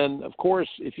 And then, of course,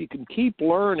 if you can keep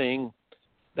learning,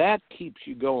 that keeps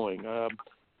you going.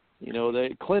 You know,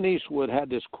 Clint Eastwood had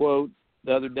this quote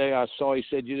the other day I saw. He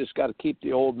said, "You just got to keep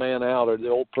the old man out, or the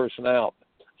old person out."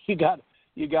 You got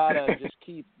to just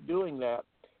keep doing that.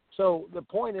 So the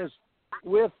point is,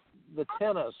 with the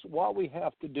tennis, what we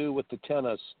have to do with the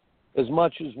tennis, as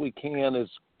much as we can, is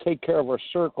take care of our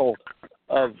circle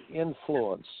of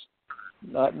influence,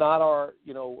 not our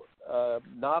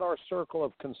circle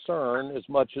of concern as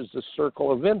much as the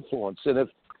circle of influence. And if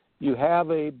you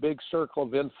have a big circle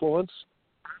of influence,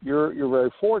 you're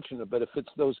very fortunate. But if it's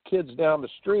those kids down the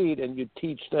street and you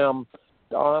teach them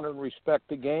to honor and respect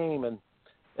the game, and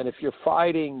if you're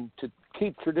fighting to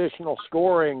keep traditional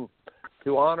scoring,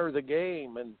 to honor the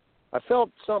game. And I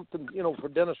felt something, you know, for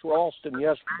Dennis Ralston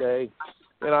yesterday,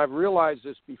 and I've realized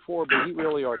this before, but he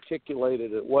really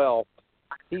articulated it well.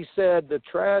 He said the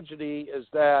tragedy is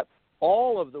that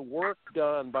all of the work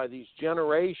done by these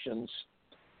generations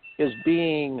is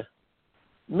being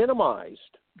minimized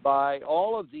by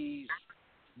all of these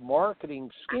marketing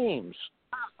schemes.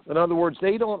 In other words,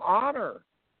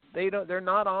 they're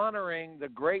not honoring the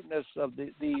greatness of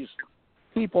these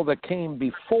people that came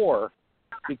before,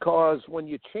 because when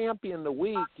you champion the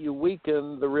weak, you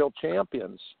weaken the real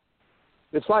champions.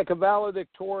 It's like a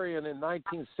valedictorian in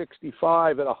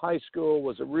 1965 at a high school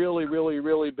was a really, really,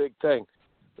 really big thing.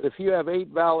 But if you have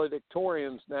 8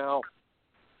 valedictorians now,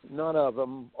 none of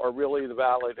them are really the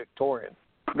valedictorian.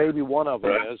 Maybe one of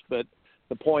them is, but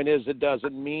the point is it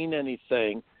doesn't mean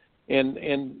anything.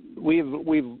 And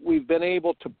we've been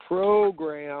able to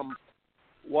program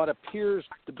what appears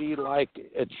to be like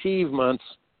achievements,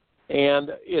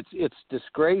 and it's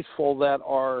disgraceful that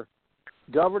our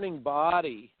governing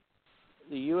body,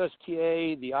 the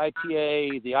USTA, the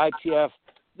ITA, the ITF,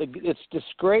 it's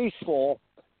disgraceful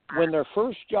when their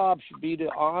first job should be to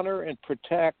honor and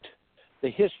protect the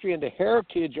history and the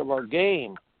heritage of our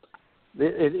game.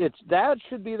 That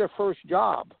should be their first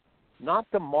job, not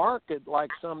to market like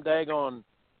some daggone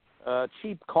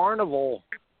cheap carnival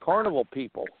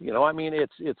people. You know, I mean,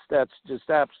 that's just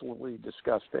absolutely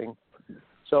disgusting.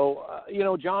 So,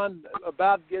 John,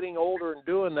 about getting older and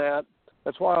doing that,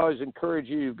 that's why I always encourage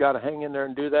you. You've got to hang in there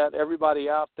and do that. Everybody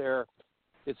out there,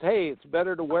 it's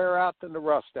better to wear out than to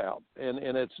rust out, and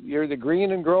it's you're either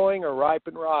green and growing or ripe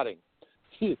and rotting.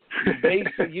 The base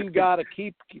you got to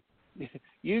keep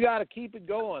it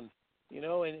going,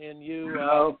 and you.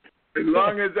 As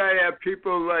long as I have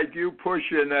people like you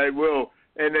pushing, I will.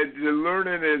 And the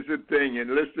learning is the thing.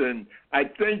 And listen, I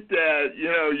think that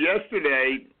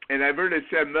yesterday, and I've heard it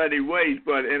said many ways,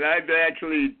 and I've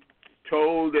actually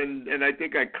told, and I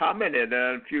think I commented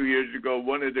on a few years ago,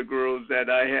 one of the girls that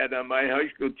I had on my high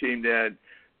school team that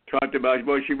talked about,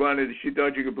 she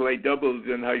thought you could play doubles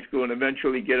in high school and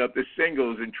eventually get up to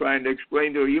singles, and trying to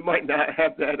explain to her you might not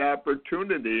have that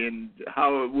opportunity and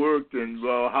how it worked, and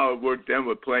how it worked then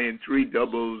with playing 3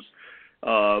 doubles,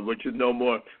 which is no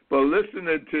more. But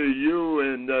listening to you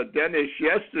and Danise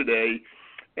yesterday,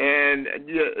 and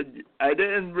I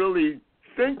didn't really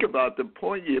think about the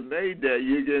point you made that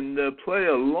you can play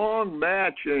a long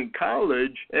match in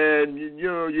college, and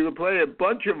you can play a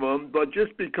bunch of them, but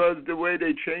just because the way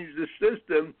they changed the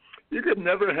system, you could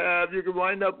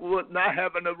wind up with not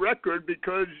having a record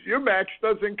because your match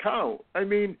doesn't count. I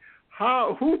mean,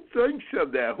 who thinks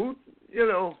of that?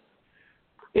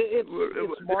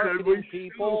 It's marketing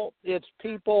people. It's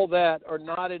people that are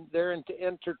they're into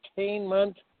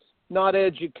entertainment, not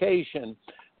education.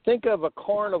 Think of a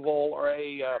carnival or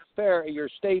a fair, your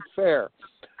state fair.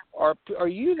 Are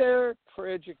you there for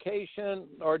education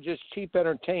or just cheap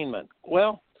entertainment?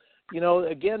 Well,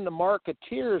 again, the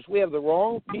marketeers, we have the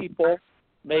wrong people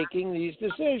making these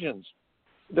decisions.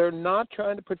 They're not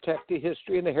trying to protect the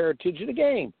history and the heritage of the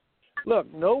game.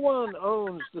 Look, no one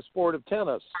owns the sport of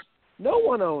tennis. No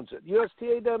one owns it.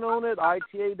 USTA doesn't own it.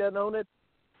 ITA doesn't own it.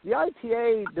 The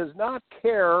ITA does not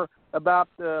care about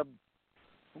the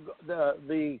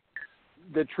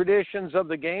traditions of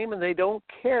the game, and they don't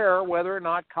care whether or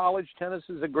not college tennis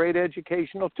is a great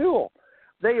educational tool.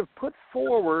 They have put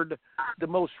forward the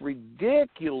most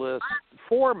ridiculous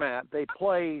format. They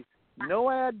play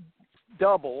no-ad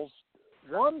doubles,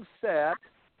 1 set.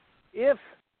 If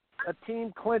a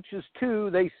team clinches 2,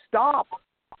 they stop.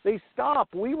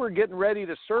 We were getting ready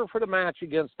to serve for the match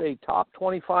against a top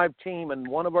 25 team in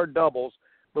one of our doubles,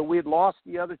 but we had lost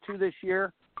the other 2 this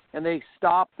year, and they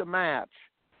stopped the match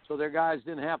so their guys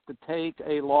didn't have to take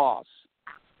a loss.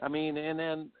 I mean,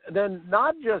 and then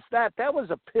not just that was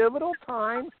a pivotal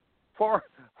time for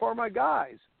my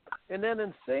guys. And then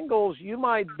in singles, you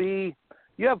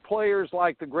have players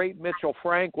like the great Mitchell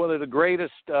Frank, one of the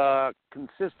greatest,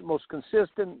 most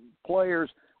consistent players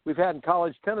we've had in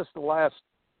college tennis the last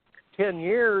 10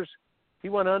 years. He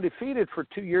went undefeated for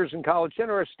 2 years in college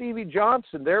tennis. Or Stevie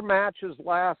Johnson, their matches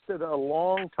lasted a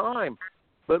long time.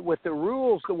 But with the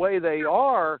rules the way they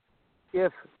are,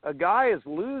 if a guy is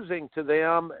losing to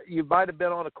them, you might have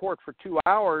been on a court for 2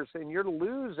 hours and you're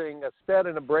losing a set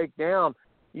and a breakdown,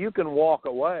 you can walk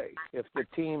away if the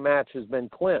team match has been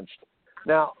clinched.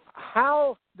 Now,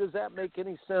 how does that make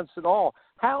any sense at all?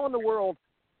 How in the world?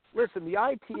 Listen, the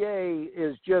ITA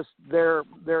is just their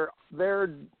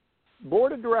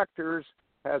board of directors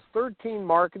has 13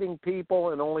 marketing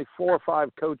people and only 4 or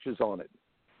 5 coaches on it.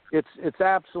 It's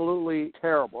absolutely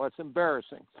terrible. It's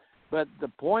embarrassing. But the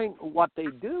point, what they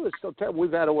do is so terrible.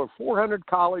 We've had over 400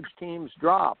 college teams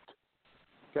dropped.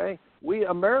 Okay? We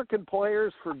American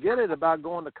players forget it about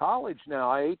going to college now.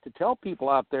 I hate to tell people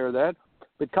out there that,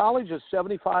 but college is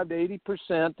 75 to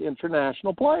 80%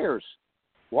 international players.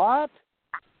 What?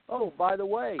 Oh, by the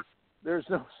way, there's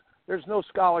no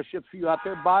scholarship for you out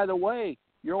there. By the way,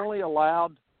 you're only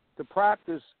allowed to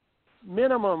practice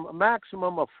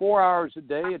maximum of 4 hours a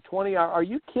day at 20 hours. Are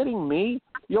you kidding me?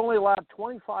 You only allowed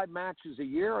 25 matches a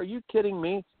year. Are you kidding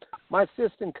me? My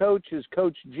assistant coach has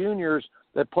coached juniors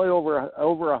that play over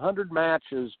 100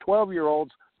 matches,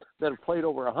 12-year-olds that have played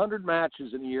over 100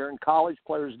 matches in a year, and college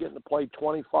players getting to play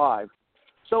 25.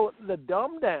 So the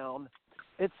dumb down,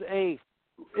 it's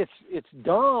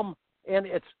dumb, and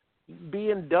it's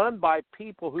being done by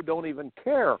people who don't even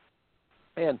care,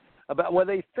 and about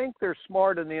they think they're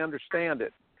smart and they understand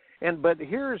it. But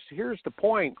here's the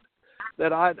point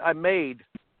that I made.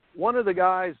 One of the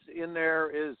guys in there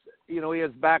is,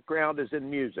 his background is in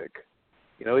music.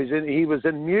 He was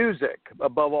in music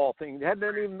above all things. He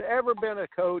hadn't even ever been a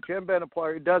coach, hadn't been a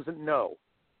player. He doesn't know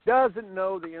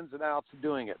the ins and outs of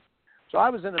doing it. So I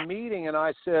was in a meeting and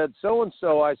I said,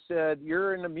 so-and-so, I said,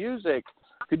 you're into music.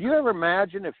 Could you ever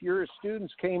imagine if your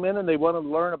students came in and they wanted to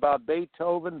learn about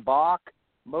Beethoven, Bach,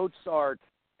 Mozart,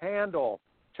 Handel,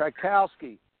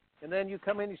 Tchaikovsky, and then you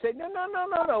come in and you say,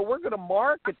 no, we're going to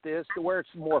market this to where it's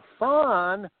more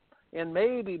fun and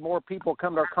maybe more people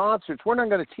come to our concerts. We're not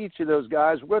going to teach you those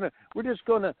guys. We're just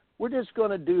going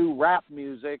to do rap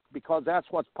music because that's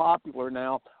what's popular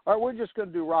now. Or we're just going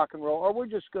to do rock and roll. Or we're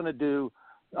just going to do,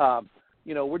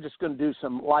 we're just going to do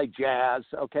some light jazz.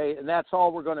 Okay, and that's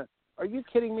all we're going to. Are you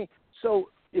kidding me? So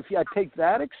if I take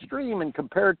that extreme and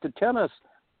compare it to tennis,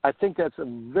 I think that's a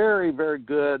very, very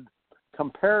good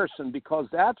comparison because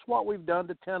that's what we've done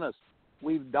to tennis.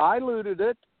 We've diluted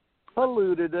it,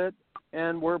 polluted it,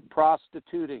 and we're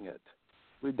prostituting it.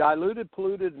 We've diluted,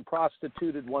 polluted, and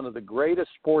prostituted one of the greatest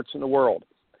sports in the world.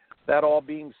 That all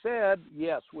being said,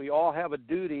 yes, we all have a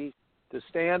duty to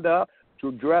stand up, to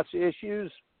address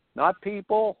issues, not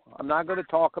people. I'm not going to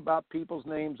talk about people's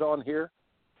names on here,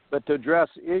 but to address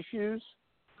issues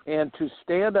and to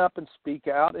stand up and speak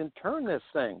out and turn this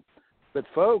thing. But,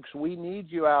 folks, we need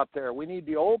you out there. We need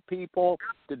the old people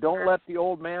to don't let the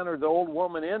old man or the old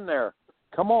woman in there.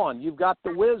 Come on, you've got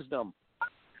the wisdom.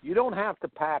 You don't have to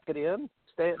pack it in.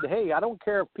 Hey, I don't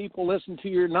care if people listen to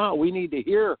you or not. We need to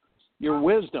hear your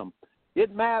wisdom.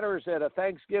 It matters at a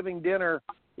Thanksgiving dinner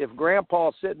if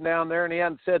Grandpa's sitting down there and he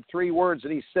hadn't said 3 words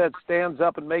and he stands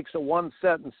up and makes a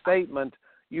 1-sentence statement,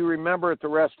 you remember it the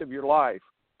rest of your life.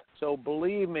 So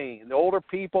believe me, the older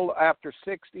people after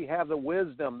 60 have the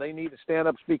wisdom. They need to stand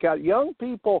up, speak out. Young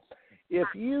people, if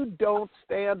you don't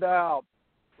stand out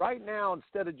right now,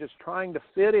 instead of just trying to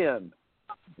fit in,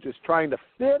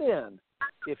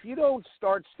 if you don't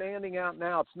start standing out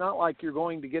now, it's not like you're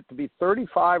going to get to be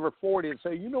 35 or 40 and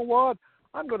say, you know what,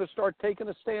 I'm going to start taking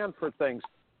a stand for things.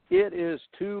 It is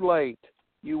too late.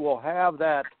 You will have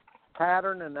that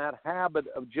pattern and that habit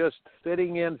of just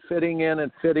fitting in.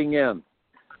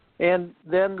 And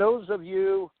then those of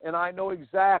you, and I know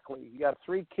exactly, you got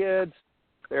 3 kids,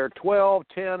 they're 12,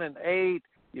 10, and 8.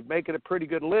 You're making a pretty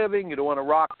good living. You don't want to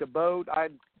rock the boat.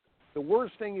 The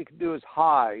worst thing you can do is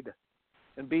hide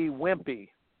and be wimpy.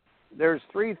 There's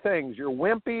 3 things. You're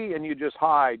wimpy and you just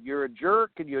hide. You're a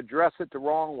jerk and you address it the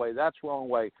wrong way. That's the wrong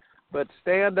way. But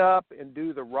stand up and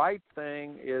do the right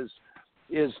thing is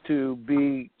to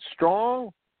be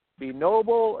strong, be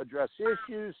noble, address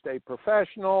issues, stay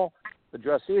professional,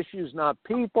 address issues, not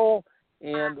people.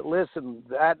 And listen,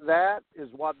 that is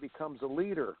what becomes a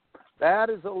leader. That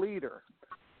is a leader.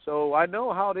 So I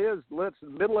know how it is.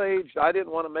 Listen, middle-aged, I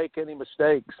didn't want to make any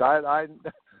mistakes. I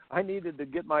needed to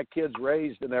get my kids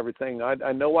raised and everything.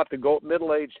 I know what the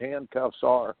middle-aged handcuffs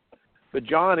are. But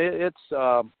John, it's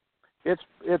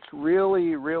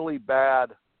really, really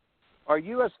bad. Our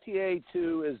USTA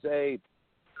too is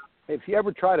if you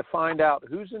ever try to find out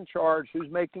who's in charge, who's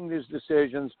making these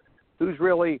decisions, who's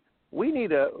really,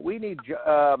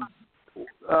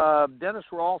 Dennis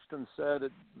Ralston said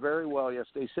it very well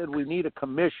yesterday. He said we need a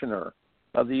commissioner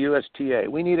of the USTA.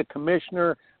 We need a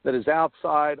commissioner that is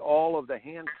outside all of the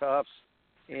handcuffs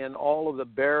and all of the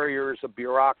barriers of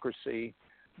bureaucracy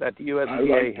that the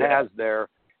USTA has there.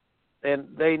 And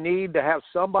they need to have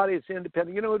somebody that's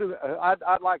independent. You know,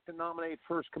 I'd like to nominate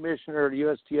first commissioner of the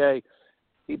USTA.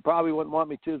 He probably wouldn't want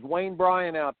me to. Is Wayne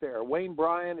Bryan out there? Wayne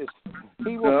Bryan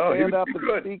he will stand up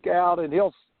and speak out, and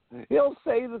he'll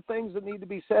say the things that need to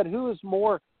be said. Who is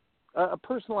more a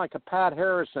person like a Pat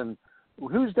Harrison?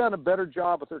 Who's done a better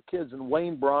job with their kids than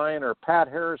Wayne Bryan or Pat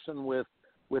Harrison with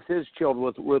his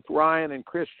children, with Ryan and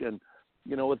Christian,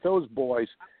 with those boys?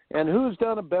 And who's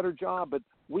done a better job? But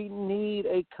we need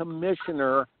a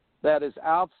commissioner that is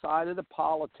outside of the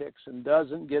politics and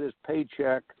doesn't get his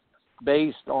paycheck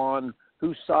based on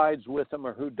who sides with him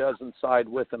or who doesn't side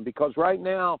with him. Because right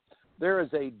now there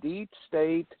is a deep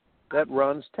state that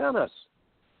runs tennis.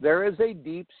 There is a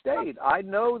deep state. I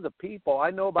know the people. I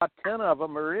know about 10 of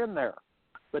them are in there.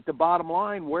 But the bottom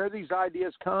line, where these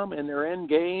ideas come and they're in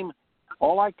game,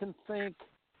 all I can think,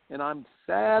 and I'm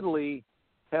sadly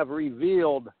have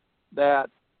revealed that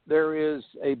there is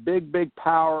a big, big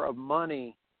power of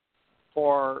money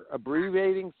for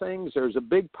abbreviating things. There's a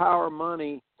big power of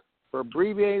money for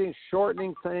abbreviating,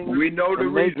 shortening things. We know the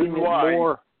reason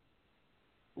why.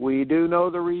 We do know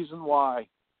the reason why.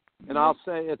 And I'll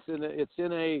say it's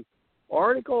in a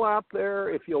article out there.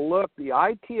 If you look, the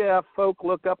ITF folk,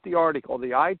 look up the article. The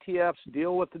ITFs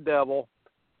deal with the devil,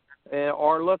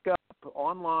 or look up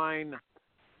online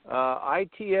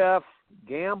ITF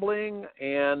gambling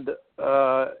and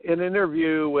an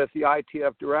interview with the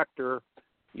ITF director.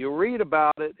 You read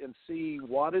about it and see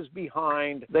what is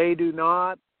behind. They do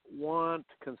not want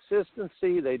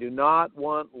consistency. They do not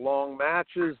want long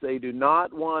matches. They do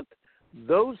not want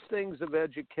those things of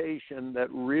education that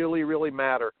really, really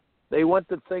matter. They want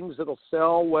the things that will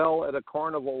sell well at a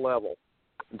carnival level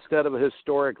instead of a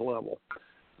historic level.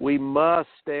 We must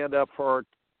stand up for our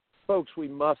folks. We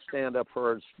must stand up for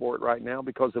our sport right now,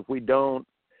 because if we don't,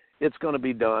 it's going to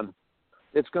be done.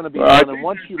 It's going to be done. And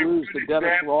once you lose the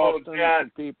Dennis Ralston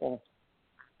and people.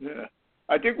 Yeah.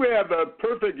 I think we have a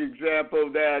perfect example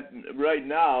of that right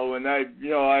now. And I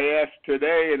asked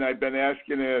today, and I've been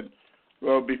asking it,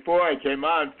 before I came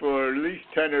on, for at least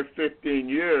 10 or 15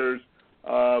 years,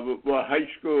 high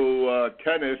school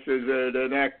tennis, is it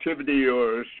an activity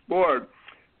or a sport?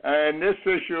 And this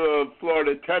issue of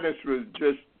Florida tennis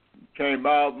came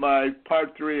out.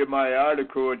 Part 3 of my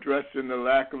article addressing the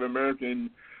lack of American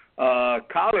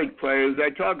college players.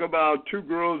 I talk about 2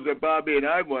 girls that Bobby and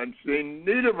I once seen.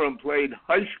 Neither of them played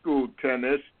high school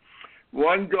tennis.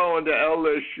 One going to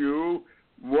LSU.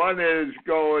 One is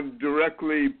going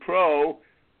directly pro.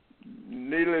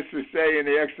 Needless to say, in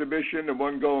the exhibition, the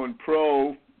one going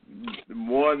pro,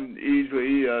 one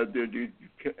easily, the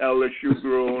LSU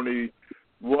girl only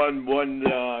won one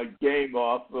game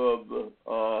off of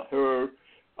her.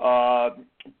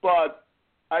 But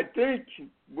I think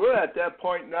we're at that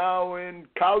point now in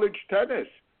college tennis.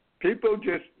 People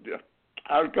just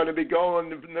are going to be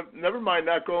going, never mind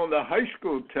not going to high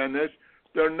school tennis,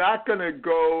 they're not going to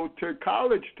go to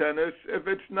college tennis if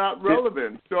it's not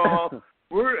relevant. So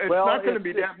it's not going to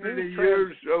be that many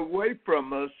years away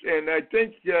from us. And I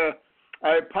think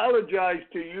I apologize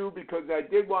to you, because I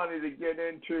did want to get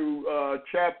into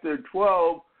Chapter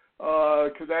 12,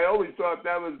 because I always thought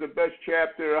that was the best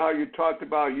chapter, how you talked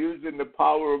about using the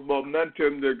power of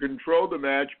momentum to control the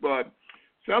match. But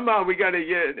somehow we got to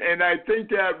get, and I think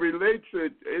that relates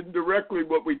it indirectly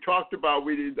what we talked about.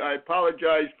 I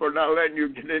apologize for not letting you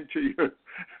get into your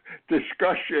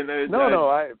discussion.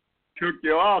 I took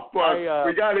you off, but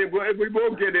we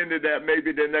will get into that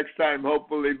maybe the next time,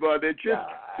 hopefully. But it just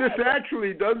this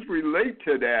actually does relate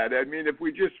to that. I mean, if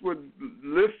we just would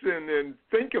listen and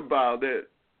think about it.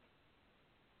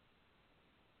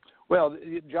 Well,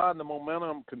 John, the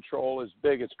momentum control is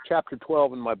big. It's Chapter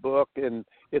 12 in my book, and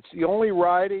it's the only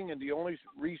writing and the only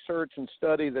research and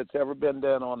study that's ever been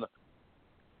done on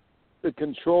the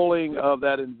controlling of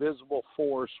that invisible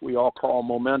force we all call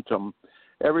momentum.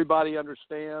 Everybody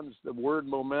understands the word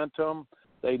momentum.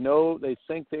 They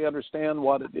think they understand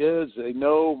what it is. They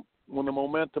know when the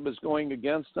momentum is going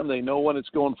against them. They know when it's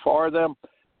going for them.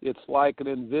 It's like an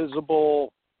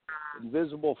invisible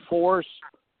force.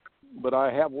 But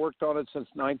I have worked on it since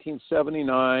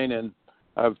 1979, and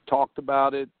I've talked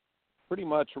about it pretty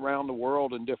much around the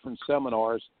world in different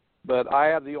seminars. But I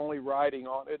have the only writing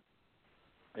on it.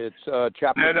 It's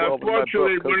Chapter 12 and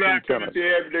unfortunately, of my book, we're not going Tennis. to be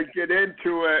able to get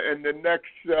into it in the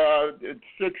next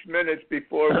 6 minutes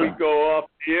before we go off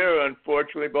the air,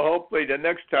 unfortunately, but hopefully the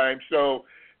next time. So,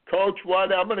 Coach,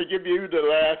 I'm going to give you the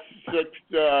last 6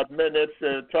 minutes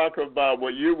to talk about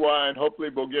what you want. Hopefully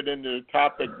we'll get into the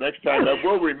topic next time. I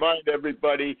will remind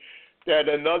everybody that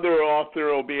another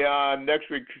author will be on next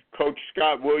week. Coach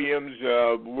Scott Williams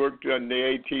worked on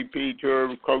the ATP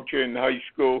tour, coaching in high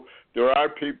school. There are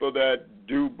people that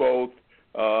do both.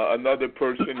 Another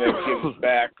person that gives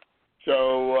back.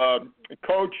 So,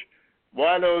 Coach,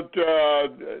 why don't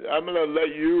I'm going to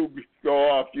let you go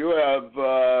off. You have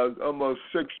almost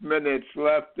 6 minutes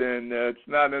left, and it's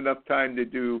not enough time to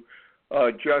do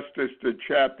justice to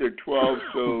Chapter 12,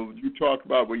 so you talk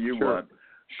about what you want.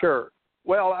 Sure.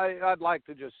 Well, I'd like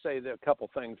to just say a couple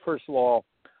things. First of all,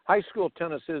 high school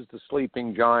tennis is the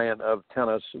sleeping giant of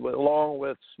tennis, along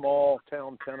with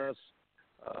small-town tennis.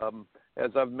 As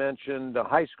I've mentioned,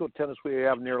 high school tennis, we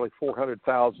have nearly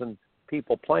 400,000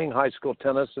 people playing high school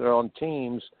tennis that are on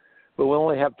teams, but we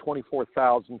only have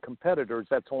 24,000 competitors.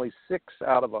 That's only 6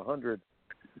 out of 100.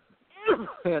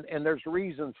 And there's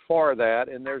reasons for that,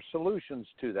 and there's solutions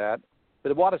to that.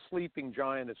 But what a sleeping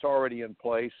giant is already in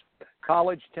place.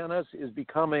 College tennis is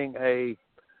becoming a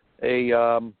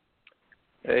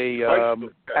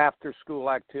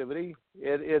after-school activity.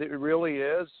 It really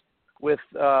is. with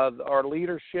our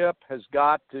leadership has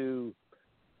got to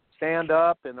stand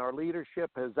up, and our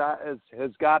leadership has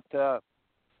got to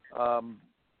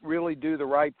really do the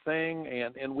right thing,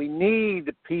 and we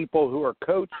need people who are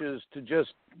coaches to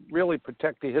just really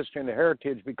protect the history and the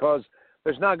heritage, because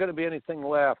there's not going to be anything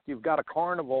left. You've got a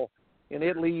carnival, and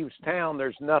it leaves town.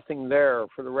 There's nothing there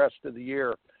for the rest of the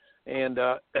year. And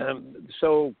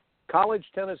so college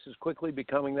tennis is quickly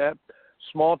becoming that.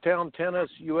 Small town tennis,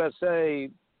 USA,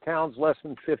 towns less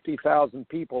than 50,000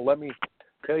 people. Let me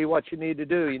tell you what you need to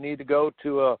do. You need to go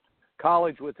to a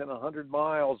college within 100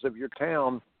 miles of your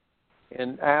town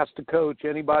and ask the coach,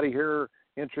 anybody here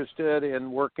interested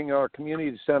in working our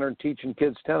community center and teaching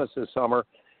kids tennis this summer,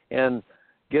 and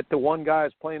get the one guy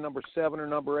who's playing number 7 or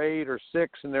number 8 or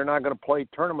 6, and they're not going to play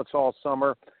tournaments all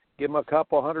summer. Give them a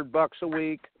couple $100 a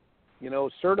week.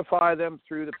 Certify them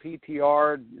through the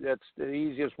PTR. That's the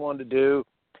easiest one to do.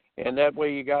 And that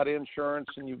way you got insurance,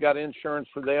 and you've got insurance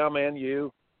for them and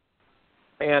you.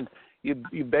 And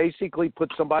you basically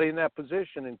put somebody in that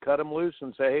position and cut them loose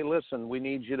and say, hey, listen, we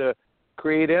need you to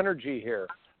create energy here.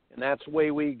 And that's the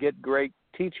way we get great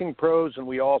teaching pros, and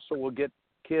we also will get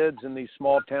kids in these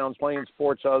small towns playing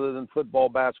sports other than football,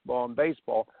 basketball, and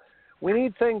baseball. We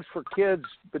need things for kids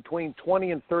between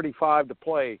 20 and 35 to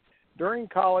play. During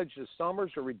college, the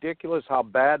summers are ridiculous how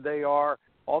bad they are.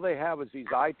 All they have is these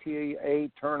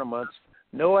ITA tournaments,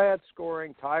 no ad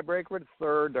scoring, tiebreaker at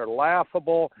third. They're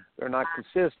laughable. They're not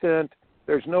consistent.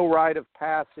 There's no rite of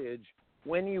passage.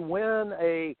 When you win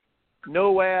a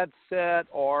no ad set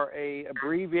or a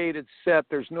abbreviated set,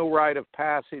 there's no rite of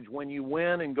passage. When you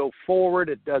win and go forward,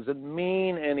 it doesn't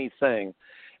mean anything.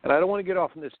 And I don't want to get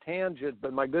off on this tangent,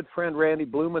 but my good friend Randy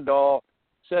Blumendahl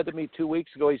said to me 2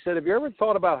 weeks ago, he said, have you ever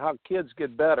thought about how kids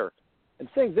get better? And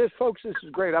think this, folks, this is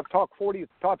great. I've taught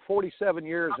 47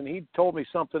 years, and he told me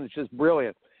something that's just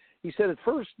brilliant. He said, at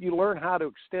first you learn how to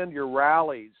extend your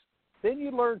rallies. Then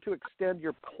you learn to extend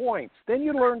your points. Then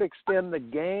you learn to extend the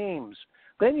games.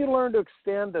 Then you learn to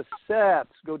extend the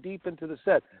sets, go deep into the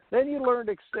set. Then you learn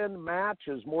to extend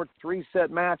matches, more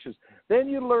 3-set matches. Then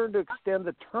you learn to extend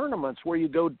the tournaments where you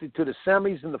go to the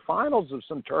semis and the finals of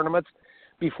some tournaments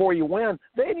before you win.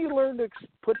 Then you learn to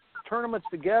put tournaments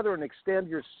together and extend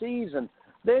your season.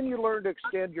 Then you learn to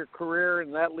extend your career,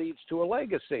 and that leads to a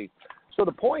legacy. So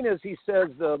the point is, he says,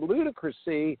 the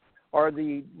ludicrousy or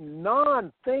the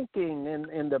non-thinking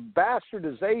and the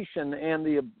bastardization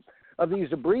and of these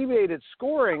abbreviated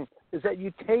scoring is that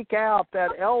you take out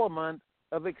that element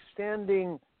of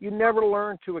extending. You never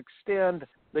learn to extend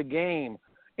the game.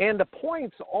 And the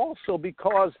points also,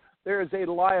 because there is a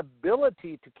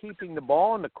liability to keeping the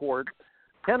ball in the court.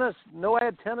 Tennis,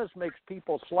 no-ad tennis makes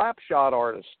people slap shot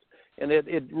artists, and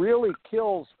it really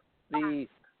kills the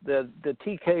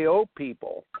TKO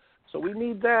people. So we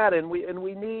need that, and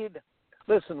we need.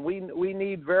 Listen, we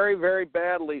need very, very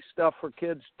badly stuff for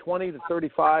kids 20 to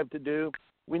 35 to do.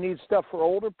 We need stuff for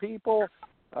older people,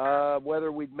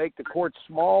 whether we make the court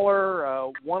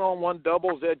smaller, one-on-one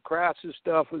doubles. Ed Krass's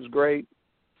stuff is great.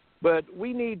 But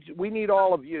we need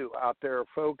all of you out there,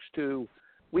 folks,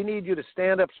 we need you to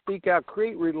stand up, speak out,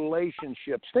 create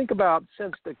relationships. Think about,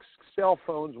 since the cell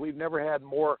phones, we've never had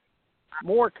more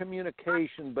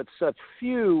communication, but such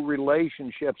few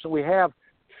relationships. And we have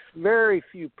very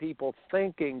few people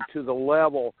thinking to the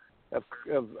level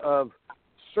of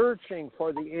searching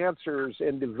for the answers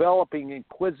and developing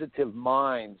inquisitive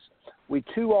minds. We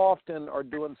too often are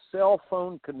doing cell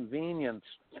phone convenience,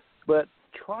 but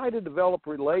try to develop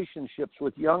relationships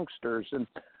with youngsters. And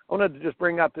I wanted to just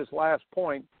bring out this last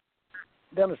point.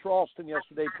 Dennis Ralston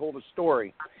yesterday told a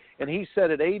story, and he said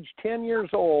at age 10 years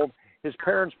old, his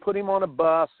parents put him on a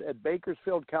bus at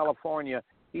Bakersfield, California.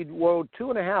 He rode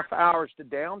 2.5 hours to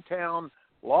downtown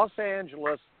Los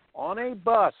Angeles on a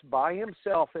bus by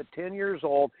himself at 10 years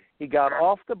old. He got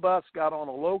off the bus, got on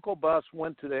a local bus,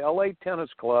 went to the L.A. Tennis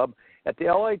Club. At the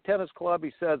L.A. Tennis Club,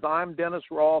 he says, I'm Dennis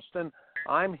Ralston.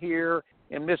 I'm here,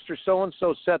 and Mr.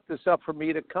 So-and-so set this up for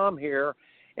me to come here.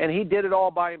 And he did it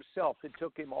all by himself. It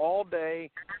took him all day,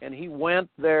 and he went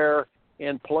there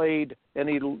and played, and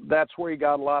that's where he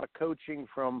got a lot of coaching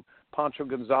from Pancho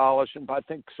Gonzalez, and I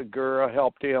think Segura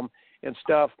helped him and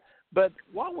stuff. But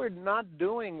what we're not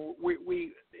doing,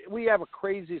 we have a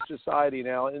crazy society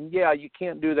now, and, yeah, you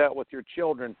can't do that with your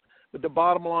children. But the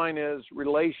bottom line is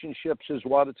relationships is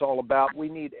what it's all about. We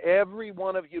need every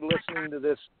one of you listening to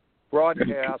this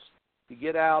broadcast to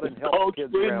get out and help Coach,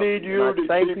 kids we around. need you to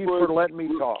thank you for letting me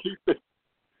talk.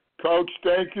 Coach,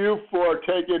 thank you for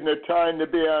taking the time to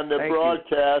be on the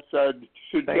broadcast. I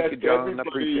suggest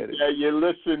everybody that you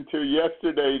listen to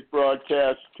yesterday's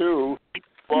broadcast, too.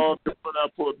 Paul to put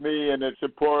up with me, and it's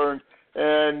important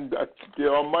And the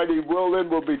almighty willing,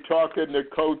 we'll be talking to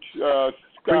Coach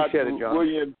Scott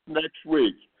Williams next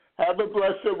week. Have a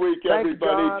blessed week,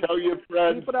 everybody. John. Tell your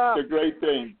friends the great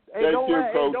thing. Hey, Thank you,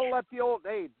 Coach. Hey, don't let the old,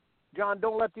 John,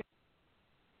 don't let the